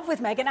 He's in love with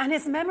Meghan, and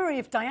his memory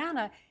of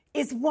Diana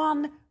is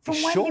one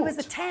from when he was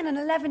a 10 and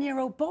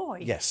 11-year-old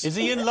boy. Yes. Is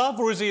he in love,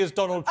 or is he, as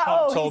Donald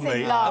Trump told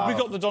me? Have we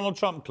got the Donald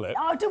Trump clip?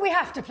 Oh, do we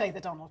have to play the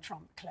Donald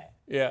Trump clip?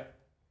 Yeah.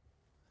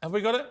 Have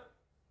we got it?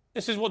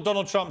 This is what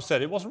Donald Trump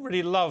said. It wasn't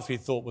really love he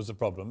thought was the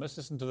problem. Let's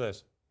listen to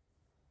this.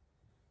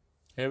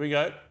 Here we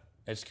go.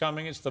 It's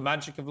coming. It's the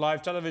magic of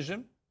live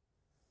television.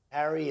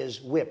 Harry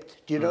is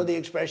whipped. Do you know the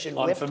expression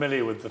whipped? I'm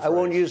familiar with the phrase. I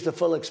won't use the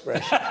full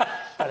expression.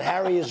 But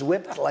Harry is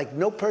whipped like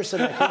no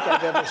person I think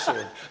I've ever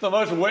seen. The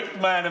most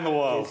whipped man in the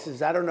world.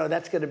 I don't know,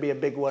 that's going to be a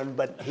big one,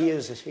 but he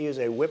is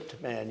a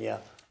whipped man, yeah.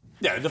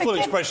 Yeah, the full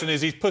expression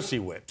is he's pussy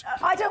whipped.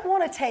 I don't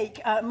want to take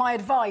my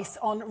advice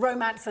on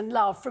romance and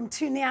love from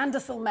two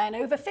Neanderthal men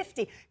over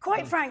 50.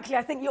 Quite frankly,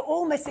 I think you're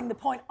all missing the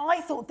point.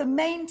 I thought the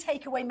main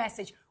takeaway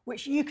message,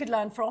 which you could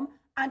learn from,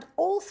 and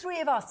all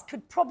three of us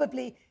could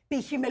probably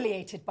be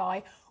humiliated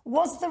by,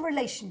 was the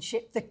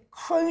relationship, the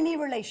crony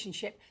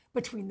relationship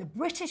between the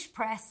British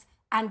press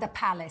and the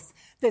palace.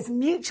 There's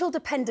mutual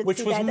dependency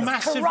which was there that's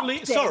massively...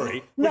 corrupting.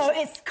 Sorry. No,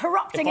 it's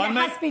corrupting and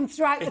it has been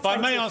throughout the 20th century. If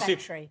I may ask you,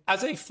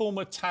 as a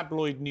former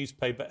tabloid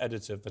newspaper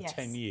editor for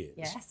 10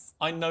 years,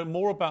 I know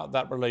more about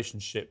that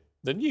relationship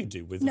than you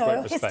do, with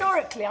great respect.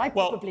 Historically, I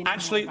probably know more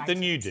actually, about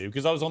than you do,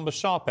 because I was on the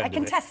sharp end of it. I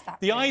can test that.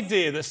 The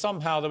idea that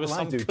somehow there was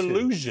some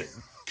collusion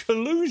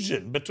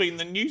between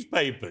the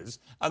newspapers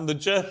and the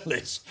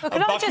journalists at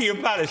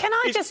Buckingham Palace. Can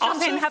I just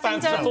jump in, having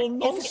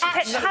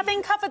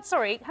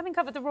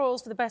covered the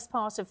royals for the best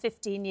part of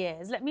 15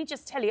 years, let me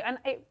just tell you, and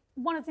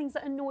one of the things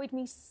that annoyed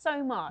me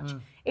so much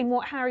in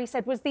what Harry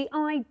said was the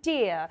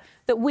idea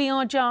that we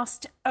are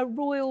just a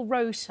royal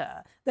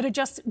rota, that are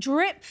just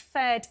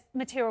drip-fed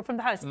material from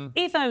the house.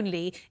 If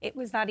only it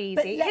was that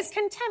easy. His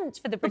contempt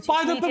for the British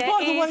media is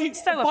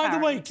so apparent. By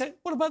the way,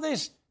 what about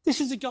this? This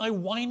is a guy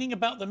whining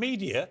about the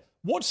media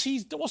What's he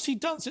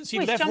done since he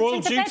Well, he's left jumped royal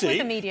into bed duty? with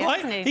the media, right?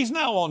 hasn't he? He's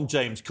now on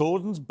James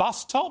Corden's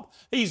bus top.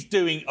 He's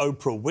doing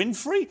Oprah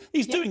Winfrey.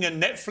 He's doing a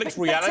Netflix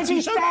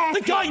reality show.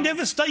 The guy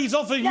never stays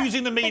off of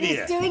using the media.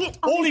 But he's doing it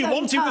on All his he own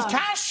wanted was terms.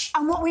 cash.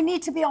 And what we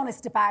need to be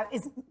honest about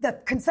is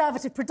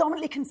the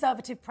predominantly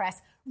conservative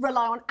press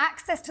rely on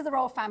access to the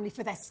royal family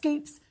for their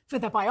scoops, for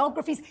their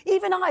biographies.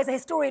 Even I, as a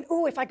historian,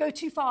 if I go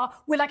too far,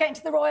 will I get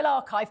into the Royal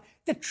Archive?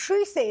 The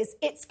truth is,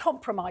 it's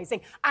compromising.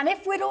 And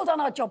if we'd all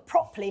done our job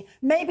properly,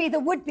 maybe there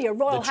would be a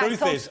royal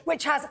household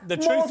which has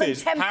more than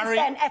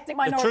 10% ethnic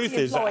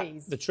minority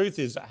employees. The truth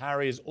is that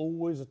Harry has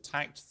always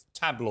attacked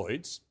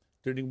tabloids,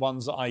 including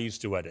ones that I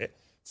used to edit,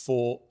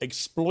 for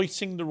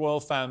exploiting the royal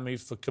family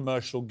for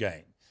commercial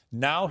gain.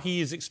 Now he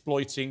is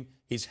exploiting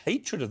his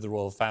hatred of the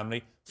royal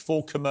family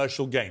for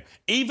commercial gain,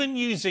 even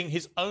using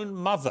his own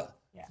mother,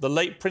 the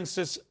late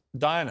Princess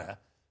Diana,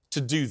 to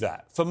do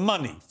that for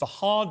money, for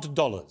hard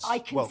dollars. I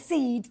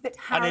concede that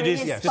Harry and it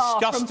is far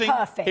disgusting from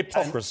perfect.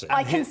 hypocrisy.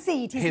 I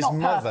concede he's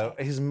not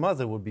perfect. His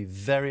mother would be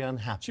very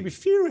unhappy. She'd be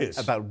furious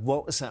about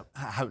what was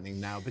happening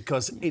now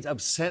because it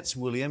upsets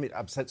William, it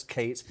upsets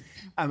Kate,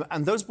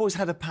 and those boys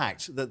had a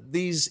pact that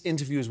these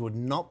interviews would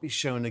not be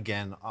shown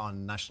again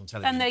on national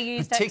television. And they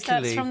used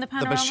particularly excerpts from the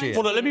panorama. Bashir.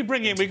 Well, look, let me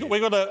bring in.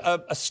 We've got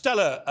a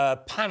stellar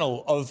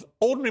panel of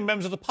ordinary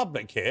members of the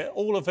public here,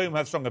 all of whom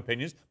have strong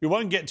opinions. We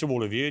won't get to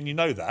all of you, and you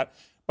know that.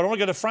 But I want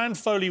to go to Fran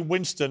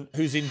Foley-Winston,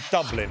 who's in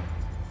Dublin.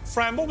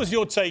 Fran, what was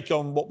your take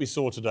on what we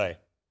saw today?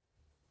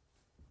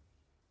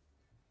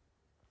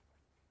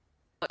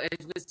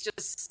 It was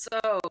just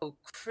so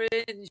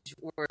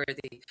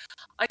cringe-worthy.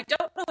 I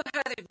don't know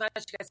how they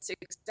managed to get 6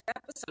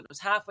 episodes. It was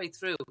halfway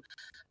through,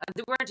 and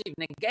they weren't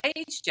even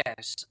engaged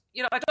yet.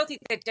 You know, I don't think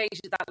they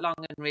dated that long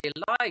in real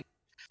life.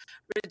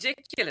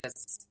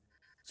 Ridiculous.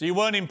 So you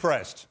weren't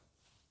impressed?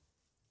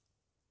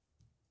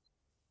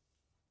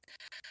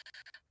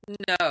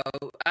 No,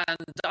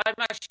 and I'm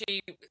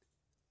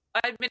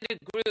in a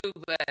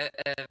group,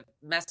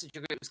 messenger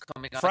groups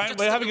coming on. Frank,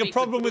 we're having a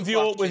problem with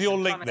your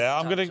link there.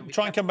 I'm going to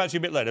try and come back to you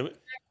a bit later.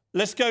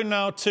 Let's go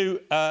now to...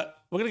 we're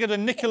going to go to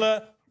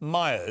Nicola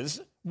Myers.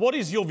 What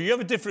is your view? You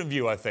have a different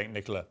view, I think,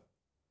 Nicola.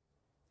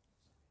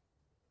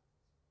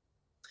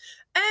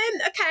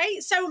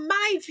 Okay, so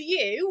my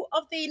view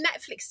of the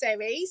Netflix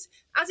series,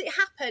 as it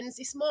happens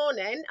this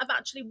morning, I've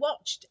actually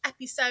watched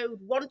episode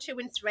 1, 2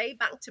 and 3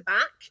 back to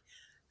back.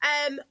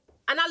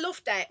 And I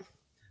loved it,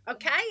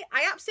 okay?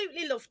 I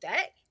absolutely loved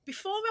it.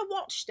 Before I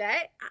watched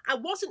it, I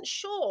wasn't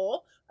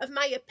sure of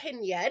my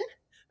opinion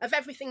of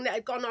everything that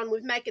had gone on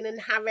with Meghan and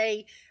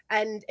Harry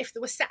and if they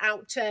were set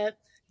out to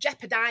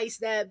jeopardise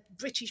the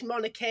British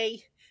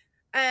monarchy.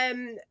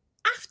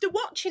 After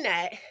watching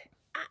it,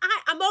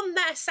 I'm on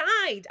their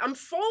side. I'm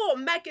for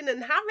Meghan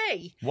and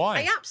Harry.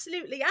 Why? I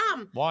absolutely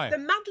am. Why? They're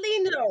madly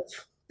in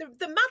love.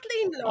 The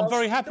madly in love. I'm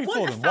very happy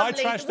for them. Why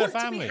trash their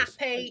families?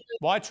 Happy.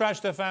 Why trash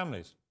their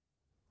families?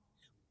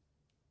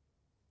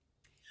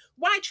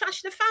 Why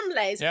trash the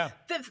families? Yeah.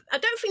 I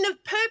don't think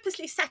they've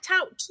purposely set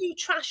out to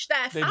trash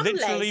their families. They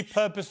literally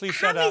purposely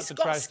set out to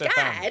trash their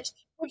families.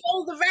 With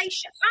all the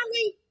racial...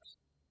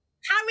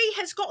 Harry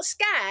has got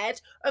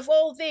scared of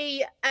all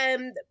the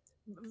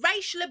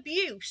racial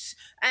abuse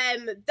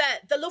that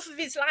the love of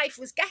his life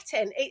was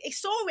getting. He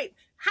saw it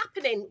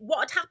happening,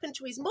 what had happened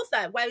to his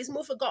mother, where his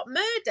mother got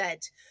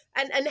murdered.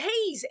 And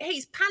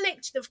he's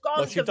panicked. They've gone.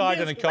 Well, she died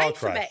in a car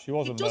crash. She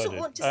wasn't murdered. He doesn't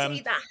want to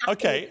see that happen.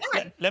 Okay,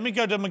 let me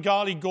go to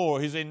Magali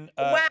Gore, who's in.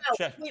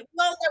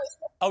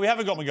 We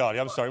haven't got Magali.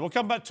 I'm sorry. We'll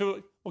come back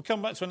to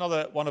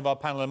another one of our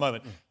panel in a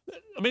moment.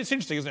 I mean, it's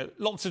interesting, isn't it?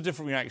 Lots of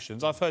different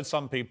reactions. I've heard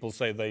some people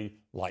say they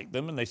like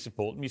them and they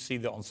support them. You see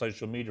that on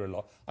social media a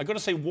lot. I've got to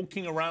say,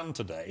 walking around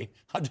today,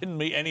 I didn't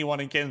meet anyone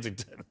in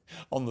Kensington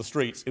on the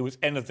streets who was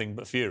anything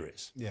but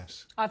furious.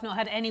 Yes. I've not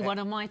had anyone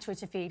on my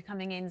Twitter feed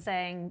coming in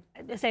saying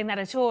that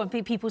at all, and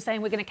people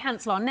saying we're going to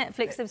cancel our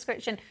Netflix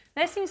subscription.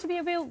 There seems to be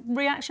a real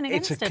reaction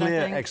against it. It's a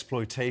clear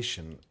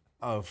exploitation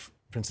of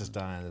Princess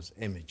Diana's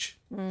image.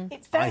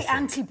 It's very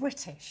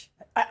anti-British.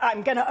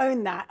 I'm going to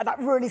own that. That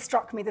really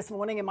struck me this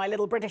morning in my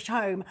little British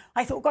home.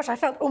 I thought, gosh, I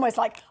felt almost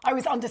like I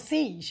was under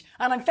siege.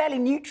 And I'm fairly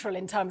neutral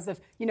in terms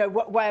of, you know,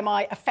 where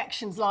my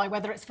affections lie,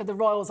 whether it's for the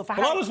royals or for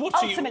Harry. I was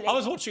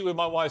watching with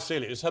my wife,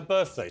 Celia. It was her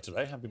birthday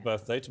today. Happy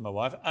birthday to my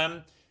wife.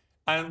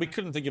 And we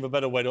couldn't think of a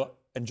better way to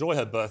enjoy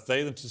her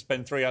birthday than to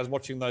spend 3 hours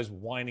watching those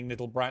whining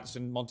little brats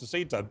in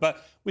Montecito.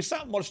 But we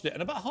sat and watched it,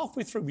 and about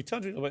halfway through, we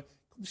turned to it and went,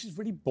 this is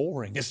really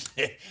boring, isn't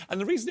it?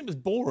 And the reason it was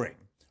boring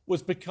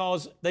was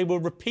because they were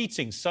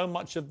repeating so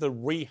much of the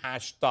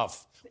rehashed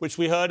stuff which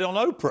we heard on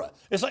Oprah.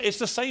 It's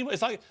the same.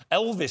 It's like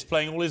Elvis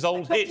playing all his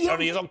old hits,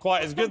 only he's not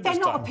quite as good this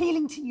time. They're not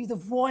appealing to you, the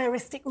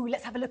voyeuristic,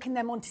 let's have a look in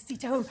their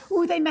Montecito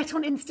home. They met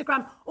on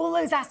Instagram, all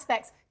those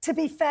aspects. To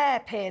be fair,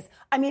 Piers,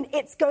 I mean,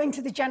 it's going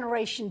to the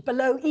generation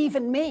below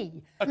even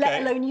me,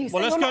 let alone you.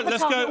 Well,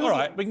 let's go. All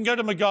right, we can go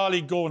to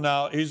Magali Gore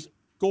now,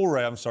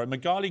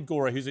 Magali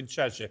Gore, who's in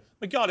Cheshire.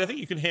 Magali, I think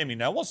you can hear me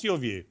now. What's your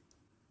view?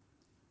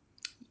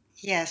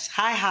 Yes,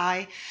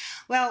 hi.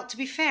 Well, to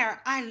be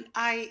fair,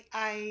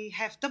 I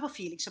have double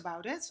feelings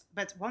about it.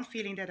 But one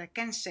feeling that I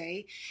can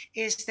say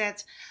is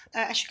that,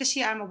 as you can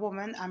see, I'm a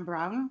woman, I'm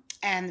brown.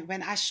 And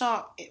when I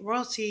saw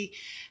royalty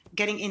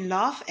getting in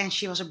love, and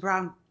she was a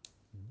brown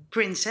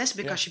princess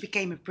because she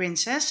became a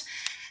princess,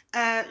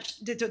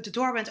 the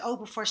door went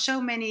open for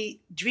so many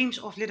dreams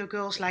of little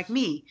girls like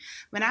me.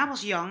 When I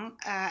was young,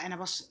 and I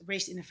was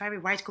raised in a very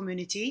white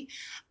community,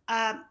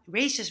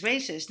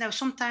 racist. Now,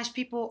 sometimes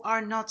people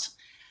are not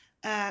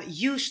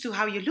used to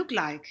how you look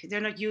like.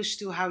 They're not used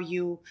to how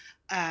you,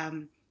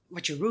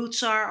 what your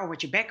roots are or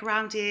what your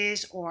background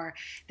is, or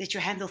that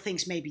you handle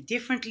things maybe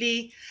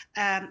differently.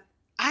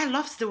 I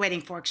loved the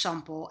wedding, for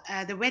example.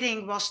 The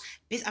wedding was a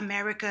bit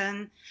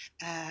American.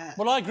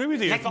 Well, I agree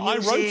with you. Black I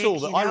music, wrote all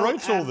that. you know, I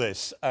wrote all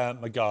this,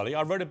 Magali.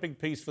 I wrote a big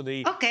piece for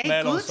the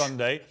Mail on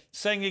Sunday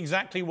saying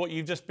exactly what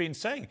you've just been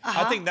saying.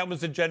 I think that was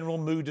the general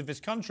mood of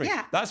this country.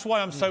 Yeah. That's why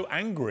I'm so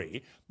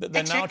angry that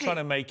they're now trying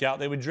to make out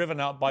they were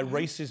driven out by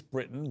racist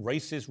Britain,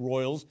 racist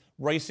royals,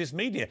 racist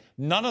media.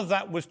 None of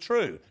that was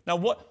true. Now,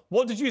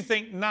 what did you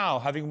think now,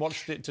 having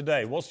watched it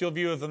today? What's your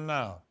view of them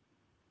now?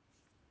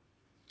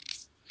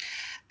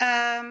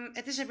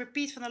 It is a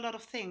repeat from a lot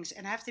of things,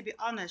 and I have to be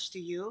honest to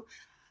you,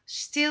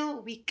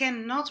 still we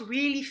cannot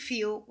really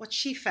feel what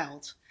she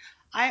felt.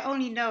 I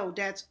only know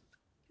that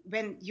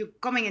when you're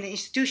coming in an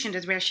institution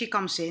that where she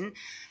comes in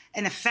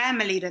a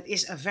family that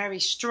is a very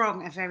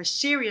strong and very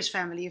serious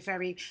family, a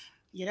very,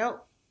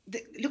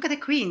 look at the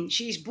Queen.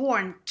 She's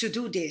born to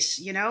do this,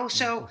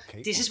 So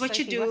this is what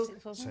you do.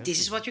 This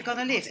is what you're going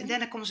to live. And then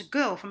there comes a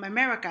girl from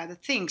America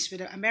that thinks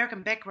with an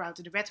American background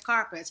to the red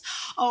carpet,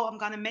 oh, I'm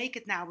going to make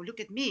it now. Look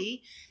at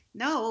me.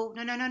 No.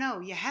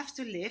 You have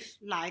to live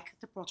like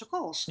the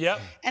protocols. Yeah.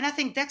 And I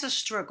think that's a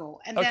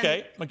struggle. And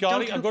okay,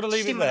 Magali, I've got to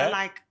leave it there.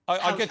 Like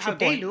I get your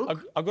point.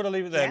 Look. I've got to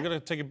leave it there. I'm going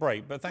to take a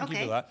break, but thank you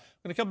for that.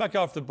 I'm going to come back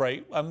after the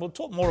break, and we'll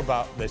talk more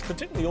about this,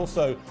 particularly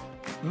also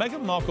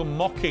Meghan Markle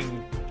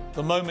mocking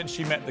the moment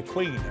she met the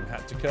Queen and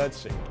had to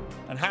curtsy,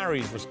 and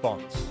Harry's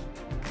response.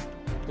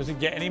 Does it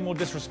get any more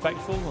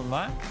disrespectful than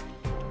that?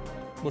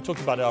 We'll talk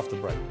about it after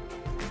the break.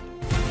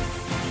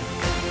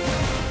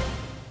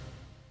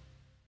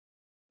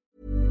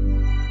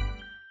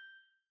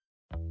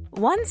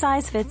 One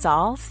size fits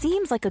all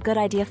seems like a good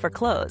idea for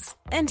clothes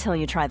until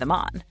you try them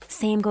on.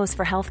 Same goes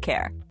for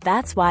healthcare.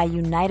 That's why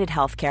United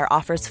Healthcare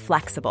offers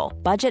flexible,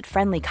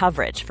 budget-friendly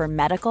coverage for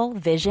medical,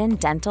 vision,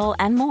 dental,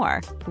 and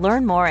more.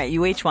 Learn more at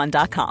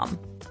uh1.com.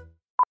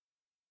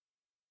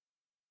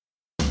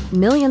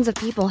 Millions of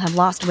people have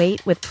lost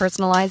weight with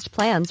personalized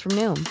plans from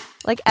Noom.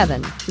 Like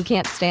Evan, who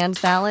can't stand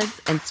salads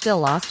and still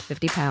lost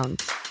 50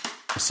 pounds.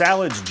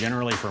 Salads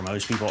generally for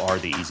most people are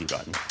the easy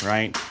button,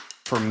 right?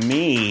 For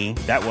me,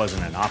 that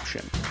wasn't an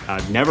option.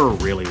 I never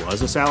really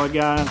was a salad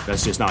guy.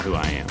 That's just not who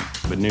I am.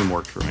 But Noom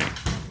worked for me.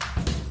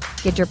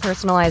 Get your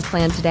personalized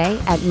plan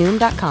today at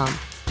Noom.com.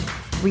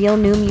 Real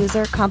Noom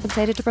user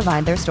compensated to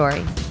provide their story.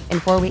 In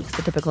 4 weeks,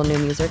 the typical Noom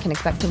user can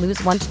expect to lose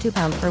 1 to 2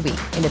 pounds per week.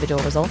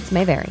 Individual results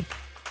may vary.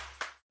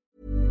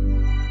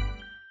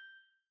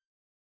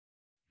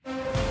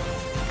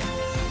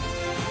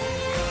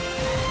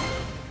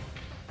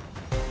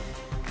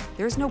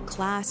 There's no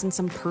class in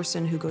some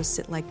person who goes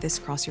sit like this,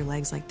 cross your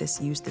legs like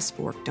this, use this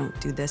fork, don't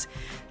do this,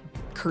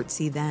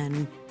 curtsy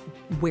then,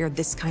 wear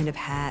this kind of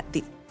hat.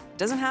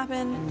 Doesn't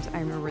happen. And I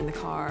remember in the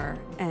car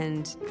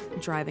and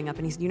driving up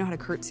and he said, you know how to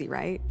curtsy,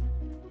 right?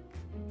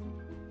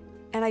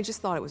 And I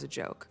just thought it was a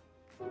joke.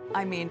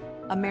 I mean,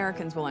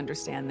 Americans will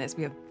understand this.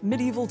 We have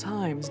medieval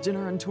times,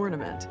 dinner and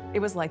tournament. It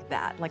was like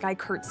that. Like I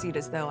curtsied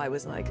as though I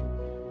was like,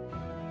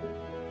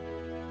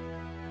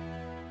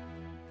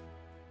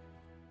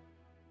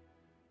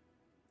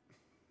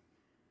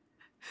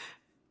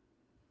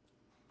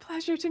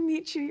 pleasure to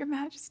meet you, Your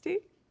Majesty.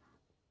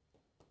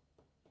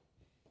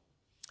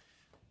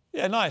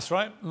 Yeah, nice,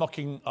 right?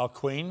 Mocking our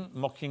Queen,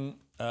 mocking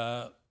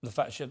the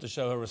fact she had to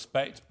show her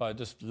respect by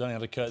just learning how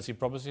to curtsy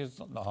properly. It's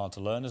not hard to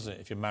learn, is it,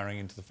 if you're marrying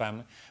into the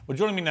family? Well,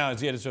 joining me now is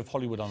the editor of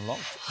Hollywood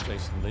Unlocked,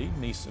 Jason Lee,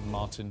 niece of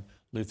Martin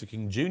Luther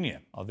King Jr.,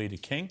 Arvida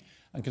King,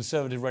 and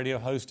conservative radio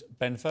host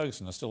Ben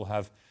Ferguson. I still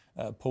have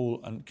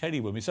Paul and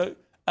Katie with me. So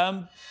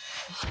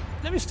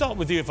let me start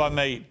with you, if I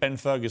may, Ben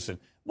Ferguson.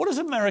 What does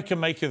America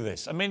make of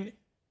this? I mean,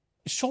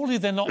 surely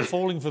they're not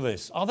falling for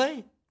this, are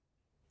they?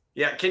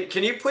 Yeah,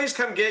 can you please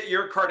come get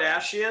your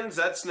Kardashians?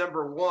 That's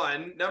number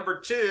one. Number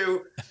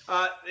two,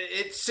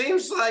 it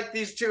seems like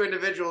these two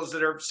individuals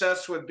that are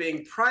obsessed with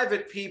being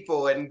private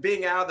people and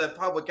being out of the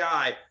public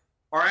eye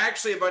are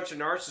actually a bunch of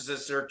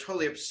narcissists that are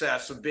totally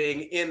obsessed with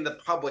being in the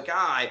public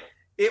eye.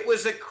 It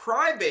was a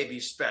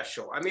crybaby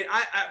special. I mean,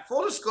 I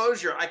full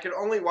disclosure, I could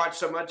only watch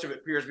so much of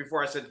it, Piers,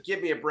 before I said, give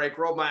me a break,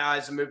 rolled my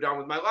eyes and moved on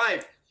with my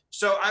life.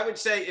 So I would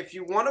say if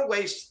you want to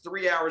waste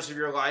 3 hours of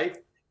your life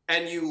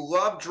and you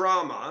love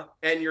drama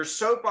and your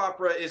soap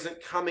opera isn't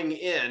coming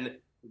in,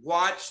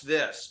 watch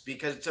this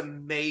because it's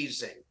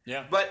amazing.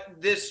 Yeah. But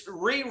this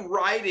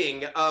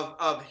rewriting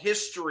of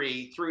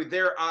history through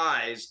their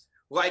eyes,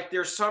 like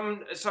they're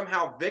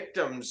somehow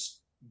victims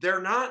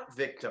they're not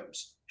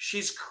victims.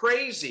 She's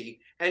crazy,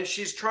 and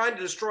she's trying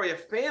to destroy a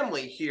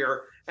family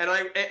here. And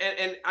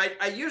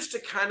I used to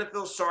kind of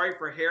feel sorry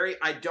for Harry.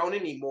 I don't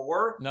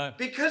anymore. No.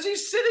 Because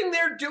he's sitting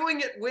there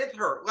doing it with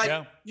her. Like,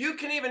 Yeah. you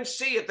can even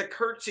see at the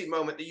curtsy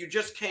moment that you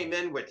just came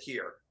in with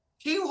here.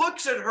 He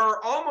looks at her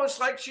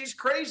almost like she's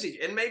crazy.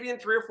 And maybe in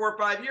 3 or 4 or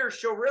 5 years,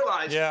 she'll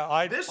realize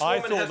this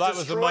woman thought has that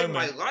was the destroyed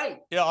my moment. life.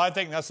 Yeah, I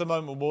think that's the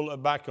moment we'll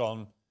look back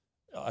on,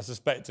 I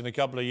suspect, in a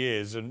couple of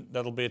years, and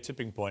that'll be a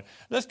tipping point.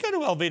 Let's go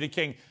to Alveda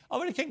King.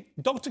 Alveda King,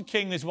 Dr.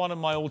 King is one of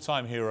my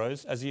all-time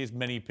heroes, as he is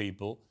many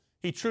people.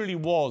 He truly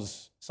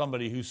was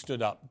somebody who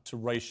stood up to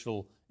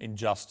racial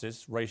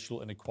injustice,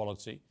 racial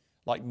inequality,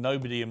 like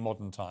nobody in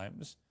modern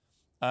times,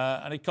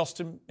 and it cost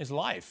him his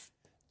life.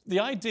 The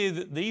idea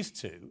that these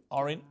two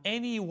are in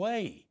any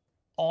way,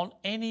 on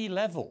any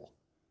level,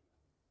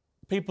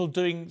 people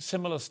doing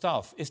similar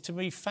stuff is, to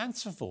me,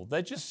 fanciful.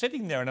 They're just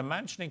sitting there in a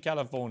mansion in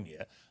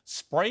California,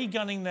 spray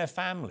gunning their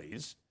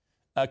families,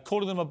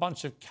 calling them a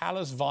bunch of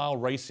callous, vile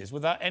racists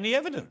without any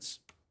evidence,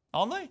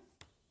 aren't they?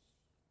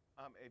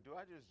 Do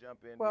I just jump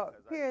in? Well,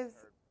 Piers.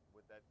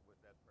 What that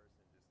person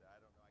just said, I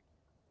don't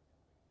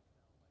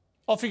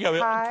know. Off you go.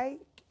 Hi.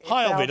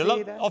 Hi, Alveda.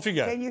 Alveda. Off you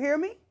go. Can you hear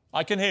me?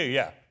 I can hear you,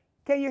 yeah.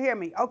 Can you hear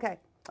me? Okay.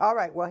 All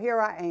right. Well, here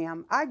I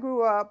am. I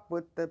grew up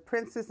with The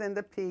Princess and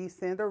the Pea,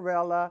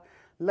 Cinderella,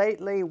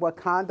 lately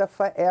Wakanda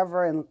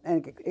Forever,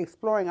 and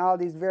exploring all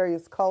these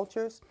various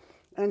cultures.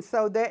 And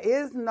so there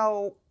is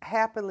no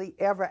happily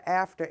ever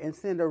after in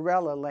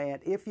Cinderella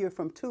land if you're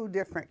from two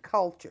different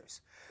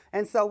cultures.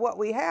 And so what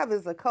we have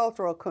is a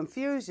cultural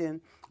confusion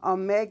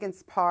on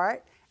Meghan's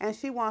part, and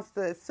she wants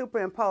to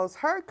superimpose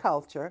her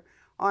culture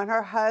on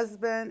her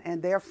husband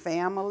and their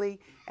family,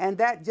 and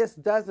that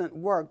just doesn't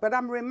work. But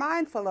I'm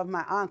remindful of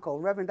my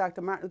uncle, Reverend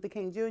Dr. Martin Luther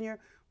King Jr.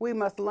 We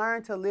must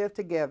learn to live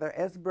together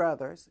as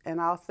brothers,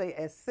 and I'll say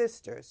as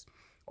sisters,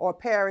 or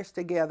perish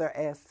together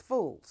as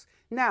fools.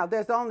 Now,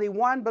 there's only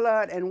one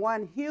blood and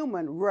one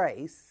human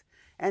race,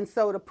 and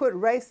so to put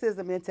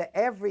racism into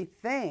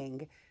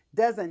everything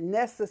doesn't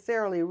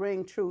necessarily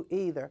ring true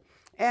either.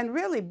 And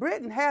really,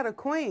 Britain had a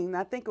queen.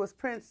 I think it was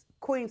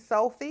Queen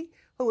Sophie,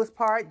 who was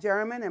part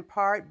German and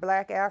part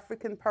Black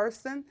African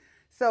person.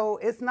 So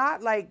it's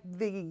not like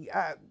the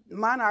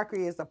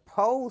monarchy is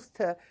opposed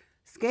to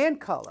skin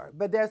color,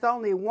 but there's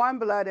only one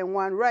blood and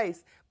one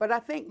race. But I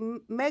think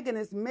Meghan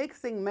is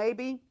mixing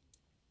maybe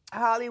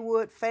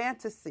Hollywood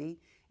fantasy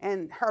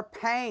and her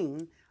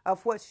pain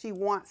of what she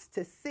wants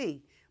to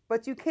see.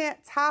 But you can't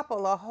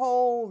topple a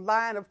whole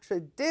line of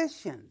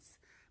traditions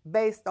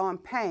based on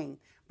pain.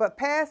 But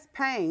past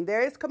pain,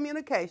 there is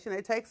communication.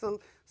 It takes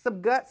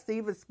some guts to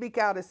even speak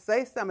out and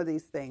say some of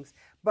these things.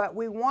 But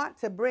we want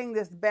to bring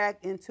this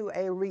back into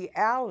a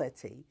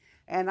reality,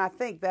 and I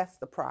think that's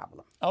the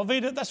problem.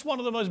 Alveda, that's one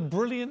of the most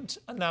brilliant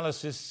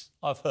analysis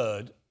I've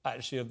heard,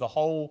 actually, of the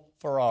whole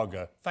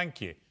farrago. Thank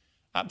you.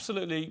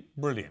 Absolutely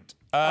brilliant.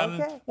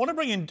 Okay. I want to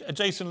bring in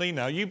Jason Lee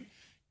now.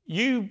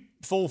 You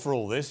fall for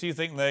all this. You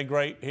think they're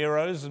great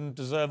heroes and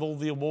deserve all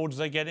the awards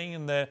they're getting,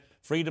 and they're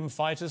freedom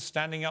fighters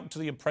standing up to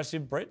the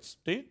oppressive Brits,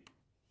 do you?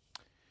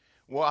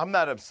 Well, I'm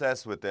not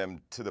obsessed with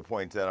them to the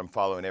point that I'm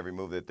following every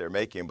move that they're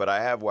making, but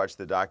I have watched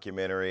the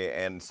documentary,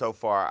 and so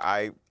far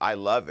I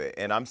love it.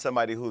 And I'm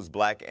somebody who's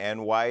black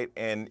and white,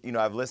 and, you know,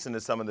 I've listened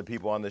to some of the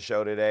people on the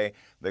show today.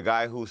 The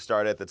guy who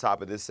started at the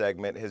top of this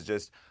segment has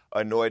just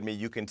annoyed me.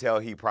 You can tell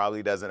he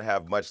probably doesn't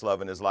have much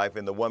love in his life.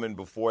 And the woman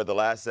before the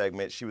last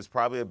segment, she was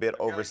probably a bit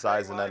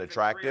oversized and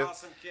unattractive.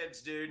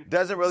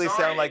 Doesn't really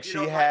sound like she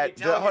had...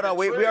 Hold on,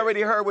 we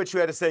already heard what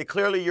you had to say.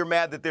 Clearly, you're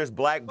mad that there's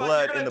black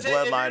blood in the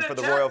bloodline for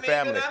the royal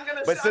family.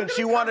 But since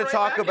you want to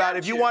talk about...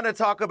 If you want to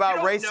talk about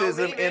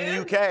racism in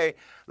the UK,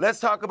 let's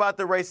talk about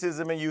the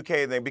racism in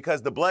UK then,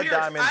 because the blood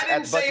diamonds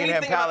at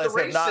Buckingham Palace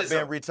have not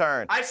been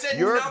returned.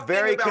 You're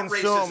very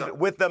consumed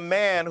with the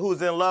man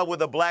who's in love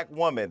with a black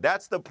woman.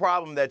 That's the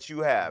problem that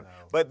you have.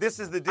 But this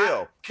is the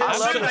deal. I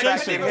love the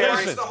fact that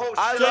Harry...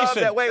 I love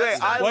that... Wait.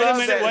 I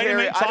love that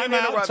Harry...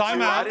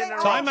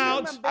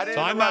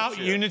 Time out.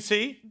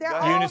 Unity. They're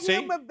all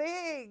human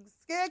beings.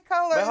 Skin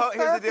color. But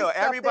here's the deal.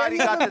 Everybody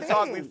got to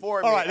talk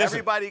before me. All right, listen.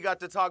 Everybody got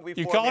to talk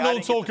before me. You can't all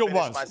talk at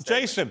once.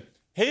 Jason,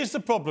 here's the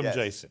problem,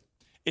 Jason.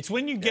 It's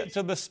when you get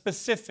to the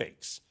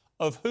specifics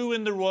of who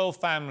in the royal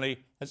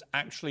family has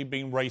actually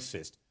been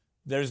racist.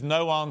 There's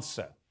no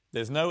answer.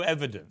 There's no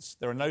evidence.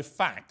 There are no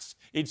facts.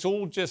 It's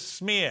all just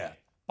smear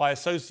by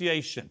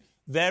association.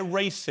 They're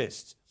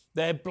racist.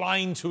 They're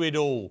blind to it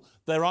all.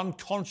 They're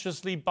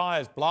unconsciously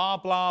biased. Blah,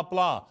 blah,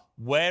 blah.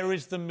 Where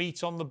is the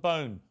meat on the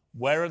bone?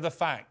 Where are the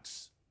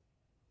facts?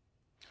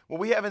 Well,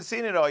 we haven't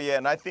seen it all yet,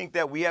 and I think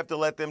that we have to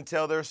let them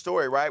tell their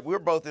story, right? We're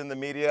both in the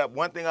media.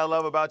 One thing I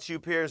love about you,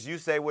 Piers, you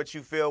say what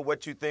you feel,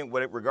 what you think,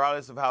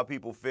 regardless of how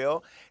people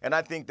feel, and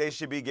I think they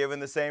should be given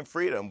the same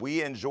freedom.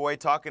 We enjoy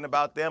talking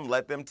about them.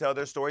 Let them tell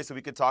their story so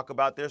we can talk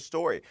about their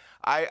story.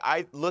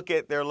 I look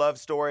at their love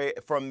story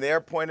from their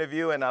point of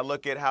view, and I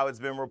look at how it's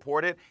been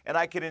reported, and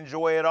I can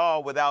enjoy it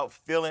all without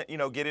feeling,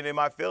 getting in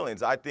my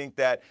feelings. I think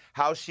that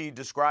how she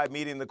described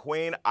meeting the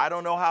Queen, I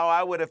don't know how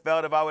I would have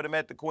felt if I would have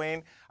met the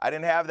Queen. I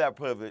didn't have that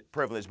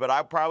privilege, but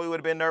I probably would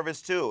have been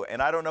nervous too.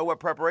 And I don't know what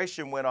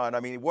preparation went on.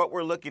 I mean, what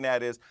we're looking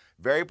at is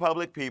very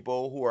public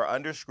people who are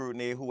under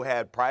scrutiny, who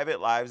had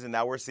private lives, and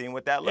now we're seeing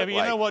what that looked like. Yeah,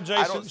 but you know what,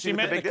 Jason? She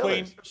met the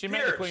Queen. She met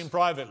the Piers. Queen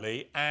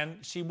privately,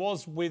 and she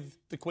was with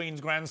the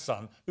Queen's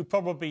grandson, who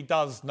probably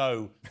does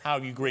know how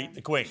you greet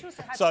the Queen. She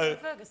also had So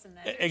Ferguson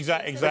there.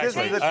 exactly. But this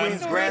is the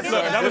Queen's grandson.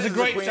 Look, that was a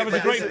This is the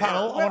great Queen-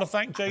 panel. I want to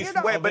thank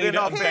Jason. Wait, but in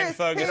all Ben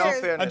Ferguson. in all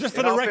fairness, And just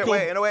for the record,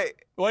 wait,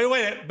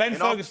 Ben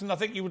In all- Ferguson. I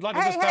think you would like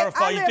to Hey, just hey,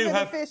 clarify. I You live do in a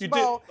have. You do.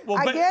 fishbowl.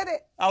 I Ben, get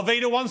it.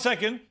 Alveda, 1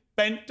 second.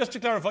 Ben, just to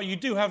clarify, you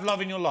do have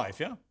love in your life,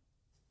 yeah?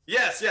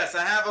 Yes.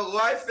 I have a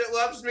wife that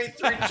loves me,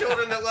 3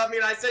 children that love me,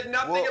 and I said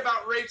nothing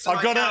about rapes in I've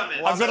my got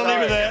comments. to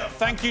leave it there.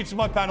 Thank you to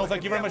my panel.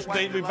 Thank you very much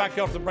indeed. We'll be back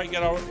after the break.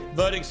 Get our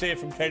verdicts here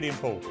from Katie and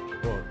Paul.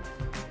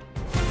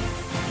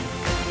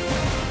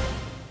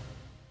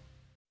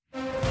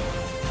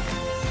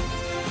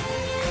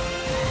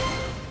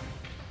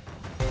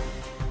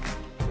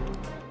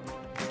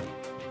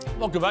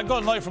 Welcome back.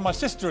 Got a note from my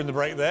sister in the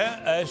break there.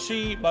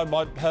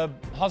 Her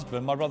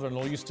husband, my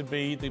brother-in-law, used to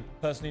be the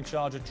person in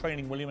charge of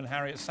training William and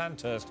Harry at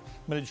Sandhurst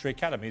Military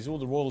Academies. All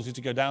the royals used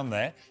to go down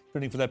there,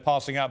 including for their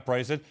passing out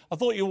parades. Said, I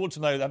thought you ought to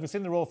know that having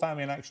seen the royal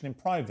family in action in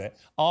private,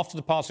 after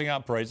the passing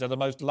out parades, they're the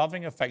most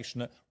loving,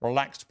 affectionate,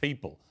 relaxed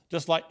people,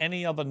 just like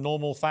any other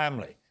normal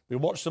family. We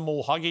watched them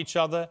all hug each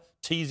other,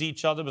 tease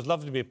each other. It was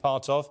lovely to be a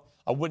part of.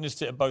 I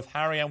witnessed it at both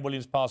Harry and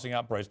William's passing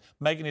out parades.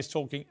 Meghan is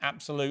talking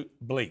absolute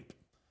bleep.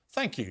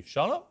 Thank you,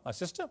 Charlotte, my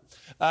sister.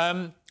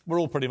 We're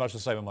all pretty much the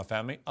same in my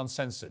family,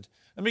 uncensored.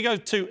 Let me go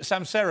to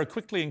Samsara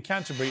quickly in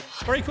Canterbury.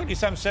 Very quickly,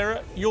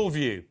 Samsara, your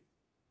view.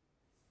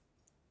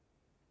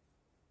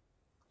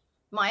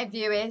 My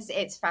view is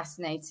it's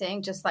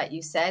fascinating. Just like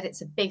you said,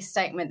 it's a big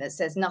statement that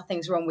says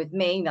nothing's wrong with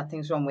me,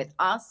 nothing's wrong with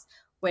us.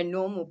 We're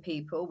normal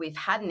people. We've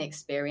had an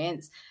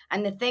experience.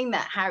 And the thing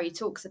that Harry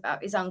talks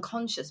about is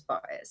unconscious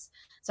bias.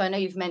 So I know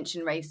you've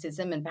mentioned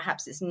racism, and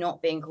perhaps it's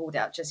not being called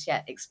out just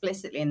yet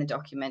explicitly in the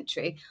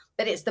documentary,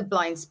 but it's the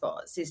blind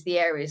spots. It's the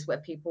areas where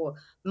people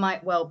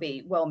might well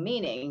be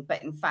well-meaning,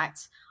 but in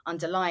fact,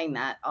 underlying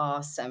that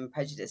are some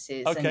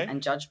prejudices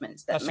and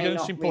judgments that may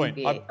not really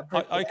be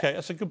appropriate. Okay,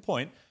 that's a good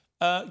point.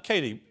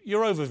 Katie,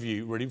 your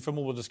overview, really, from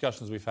all the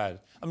discussions we've had.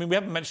 I mean, we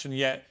haven't mentioned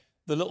yet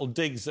the little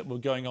digs that were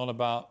going on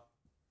about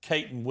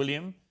Kate and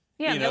William.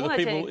 Yeah, the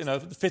people,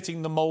 digs.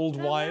 fitting the mould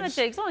wives.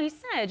 Digs. Well, he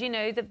said,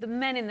 that the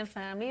men in the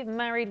family have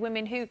married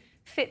women who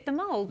fit the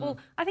mould. Well,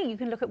 I think you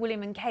can look at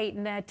William and Kate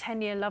and their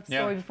 10-year love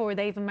story before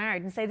they even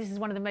married and say this is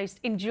one of the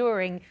most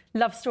enduring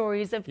love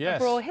stories of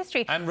royal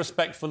history. And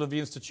respectful of the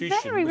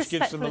institution, which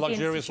gives them the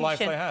luxurious life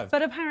they have.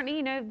 But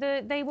apparently,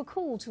 they were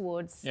cool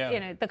towards,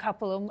 the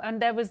couple, and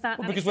there was that.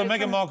 Well, because when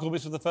Meghan Markle,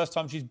 this was the first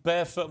time she's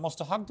barefoot and wants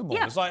to hug them all.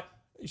 Yeah. It's like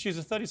she's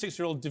a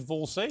 36-year-old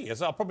divorcee.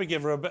 So I'll probably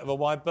give her a bit of a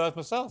wide berth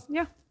myself.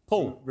 Yeah.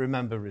 Paul.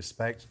 Remember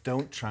respect.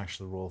 Don't trash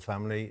the royal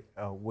family.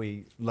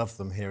 We love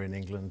them here in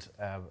England.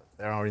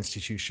 They're our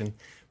institution.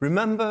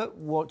 Remember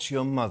what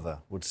your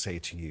mother would say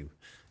to you.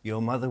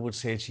 Your mother would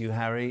say to you,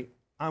 Harry,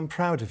 I'm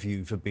proud of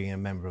you for being a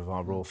member of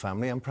our royal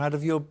family. I'm proud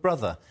of your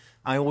brother.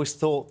 I always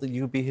thought that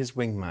you'd be his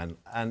wingman.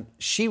 And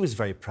she was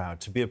very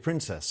proud to be a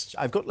princess.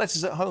 I've got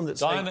letters at home that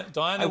say...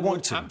 Diana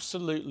would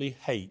absolutely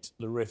hate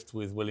the rift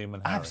with William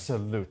and Harry.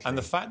 Absolutely. And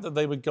the fact that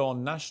they would go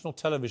on national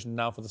television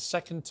now for the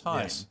second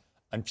time... Yes.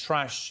 And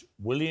trash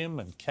William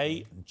and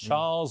Kate and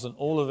Charles and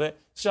all of it.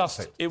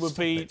 It would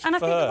be And I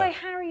for think her. the way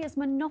Harry has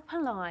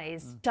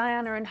monopolised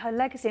Diana and her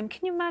legacy,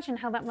 can you imagine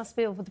how that must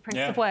feel for the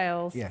Prince of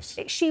Wales? Yes.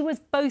 She was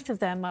both of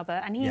their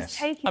mother, and he's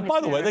taking And this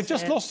by the way, they've narrative.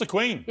 just lost the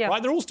Queen, Yeah.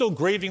 right? They're all still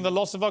grieving the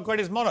loss of our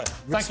greatest monarch.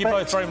 Thank you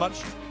both very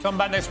much. Come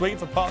back next week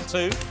for part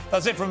 2.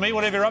 That's it from me.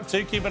 Whatever you're up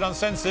to, keep it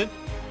uncensored.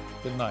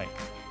 Good night.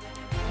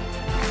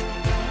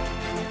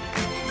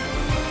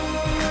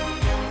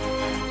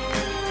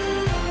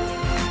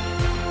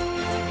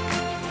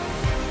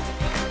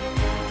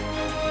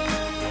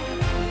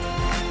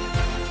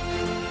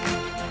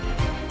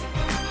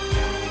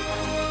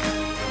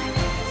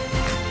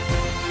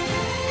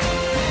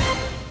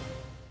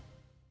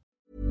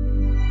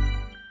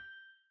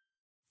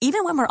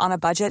 Even when we're on a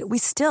budget, we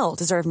still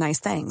deserve nice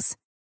things.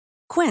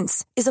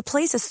 Quince is a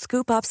place to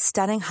scoop up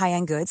stunning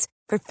high-end goods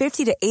for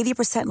 50 to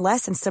 80%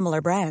 less than similar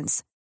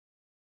brands.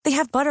 They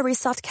have buttery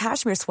soft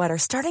cashmere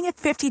sweaters starting at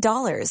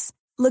 $50,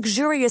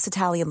 luxurious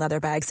Italian leather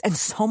bags, and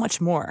so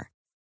much more.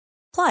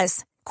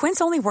 Plus,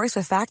 Quince only works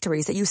with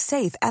factories that use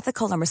safe,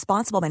 ethical, and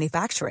responsible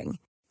manufacturing.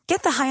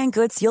 Get the high-end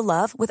goods you'll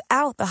love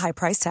without the high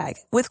price tag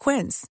with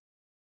Quince.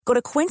 Go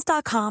to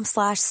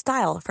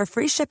quince.com/style for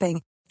free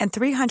shipping and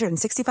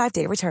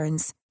 365-day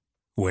returns.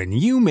 When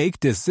you make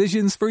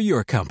decisions for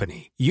your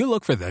company, you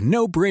look for the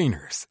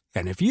no-brainers.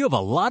 And if you have a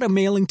lot of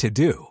mailing to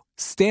do,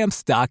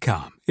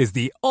 Stamps.com is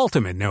the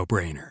ultimate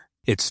no-brainer.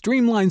 It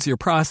streamlines your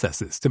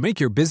processes to make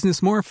your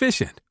business more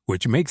efficient,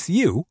 which makes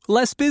you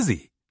less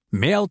busy.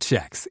 Mail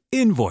checks,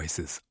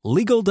 invoices,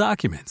 legal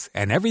documents,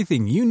 and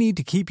everything you need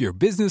to keep your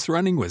business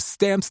running with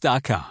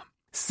Stamps.com.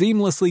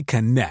 Seamlessly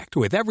connect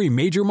with every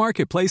major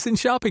marketplace and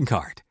shopping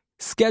cart.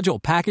 Schedule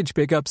package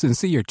pickups and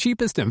see your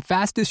cheapest and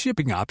fastest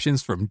shipping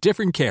options from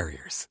different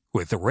carriers,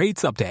 with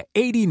rates up to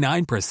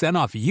 89%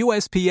 off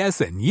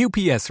USPS and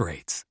UPS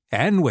rates.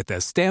 And with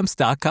the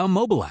Stamps.com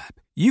mobile app,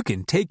 you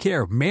can take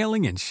care of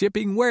mailing and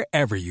shipping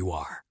wherever you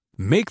are.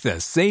 Make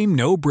the same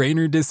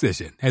no-brainer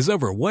decision as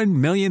over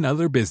 1 million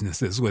other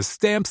businesses with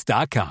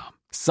Stamps.com.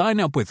 Sign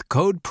up with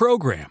code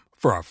PROGRAM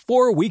for a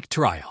 4-week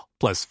trial,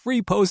 plus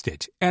free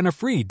postage and a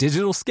free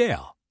digital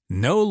scale.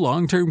 No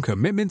long-term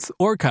commitments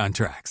or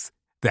contracts.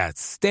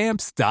 That's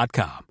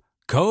Stamps.com.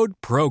 Code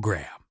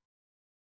PROGRAM.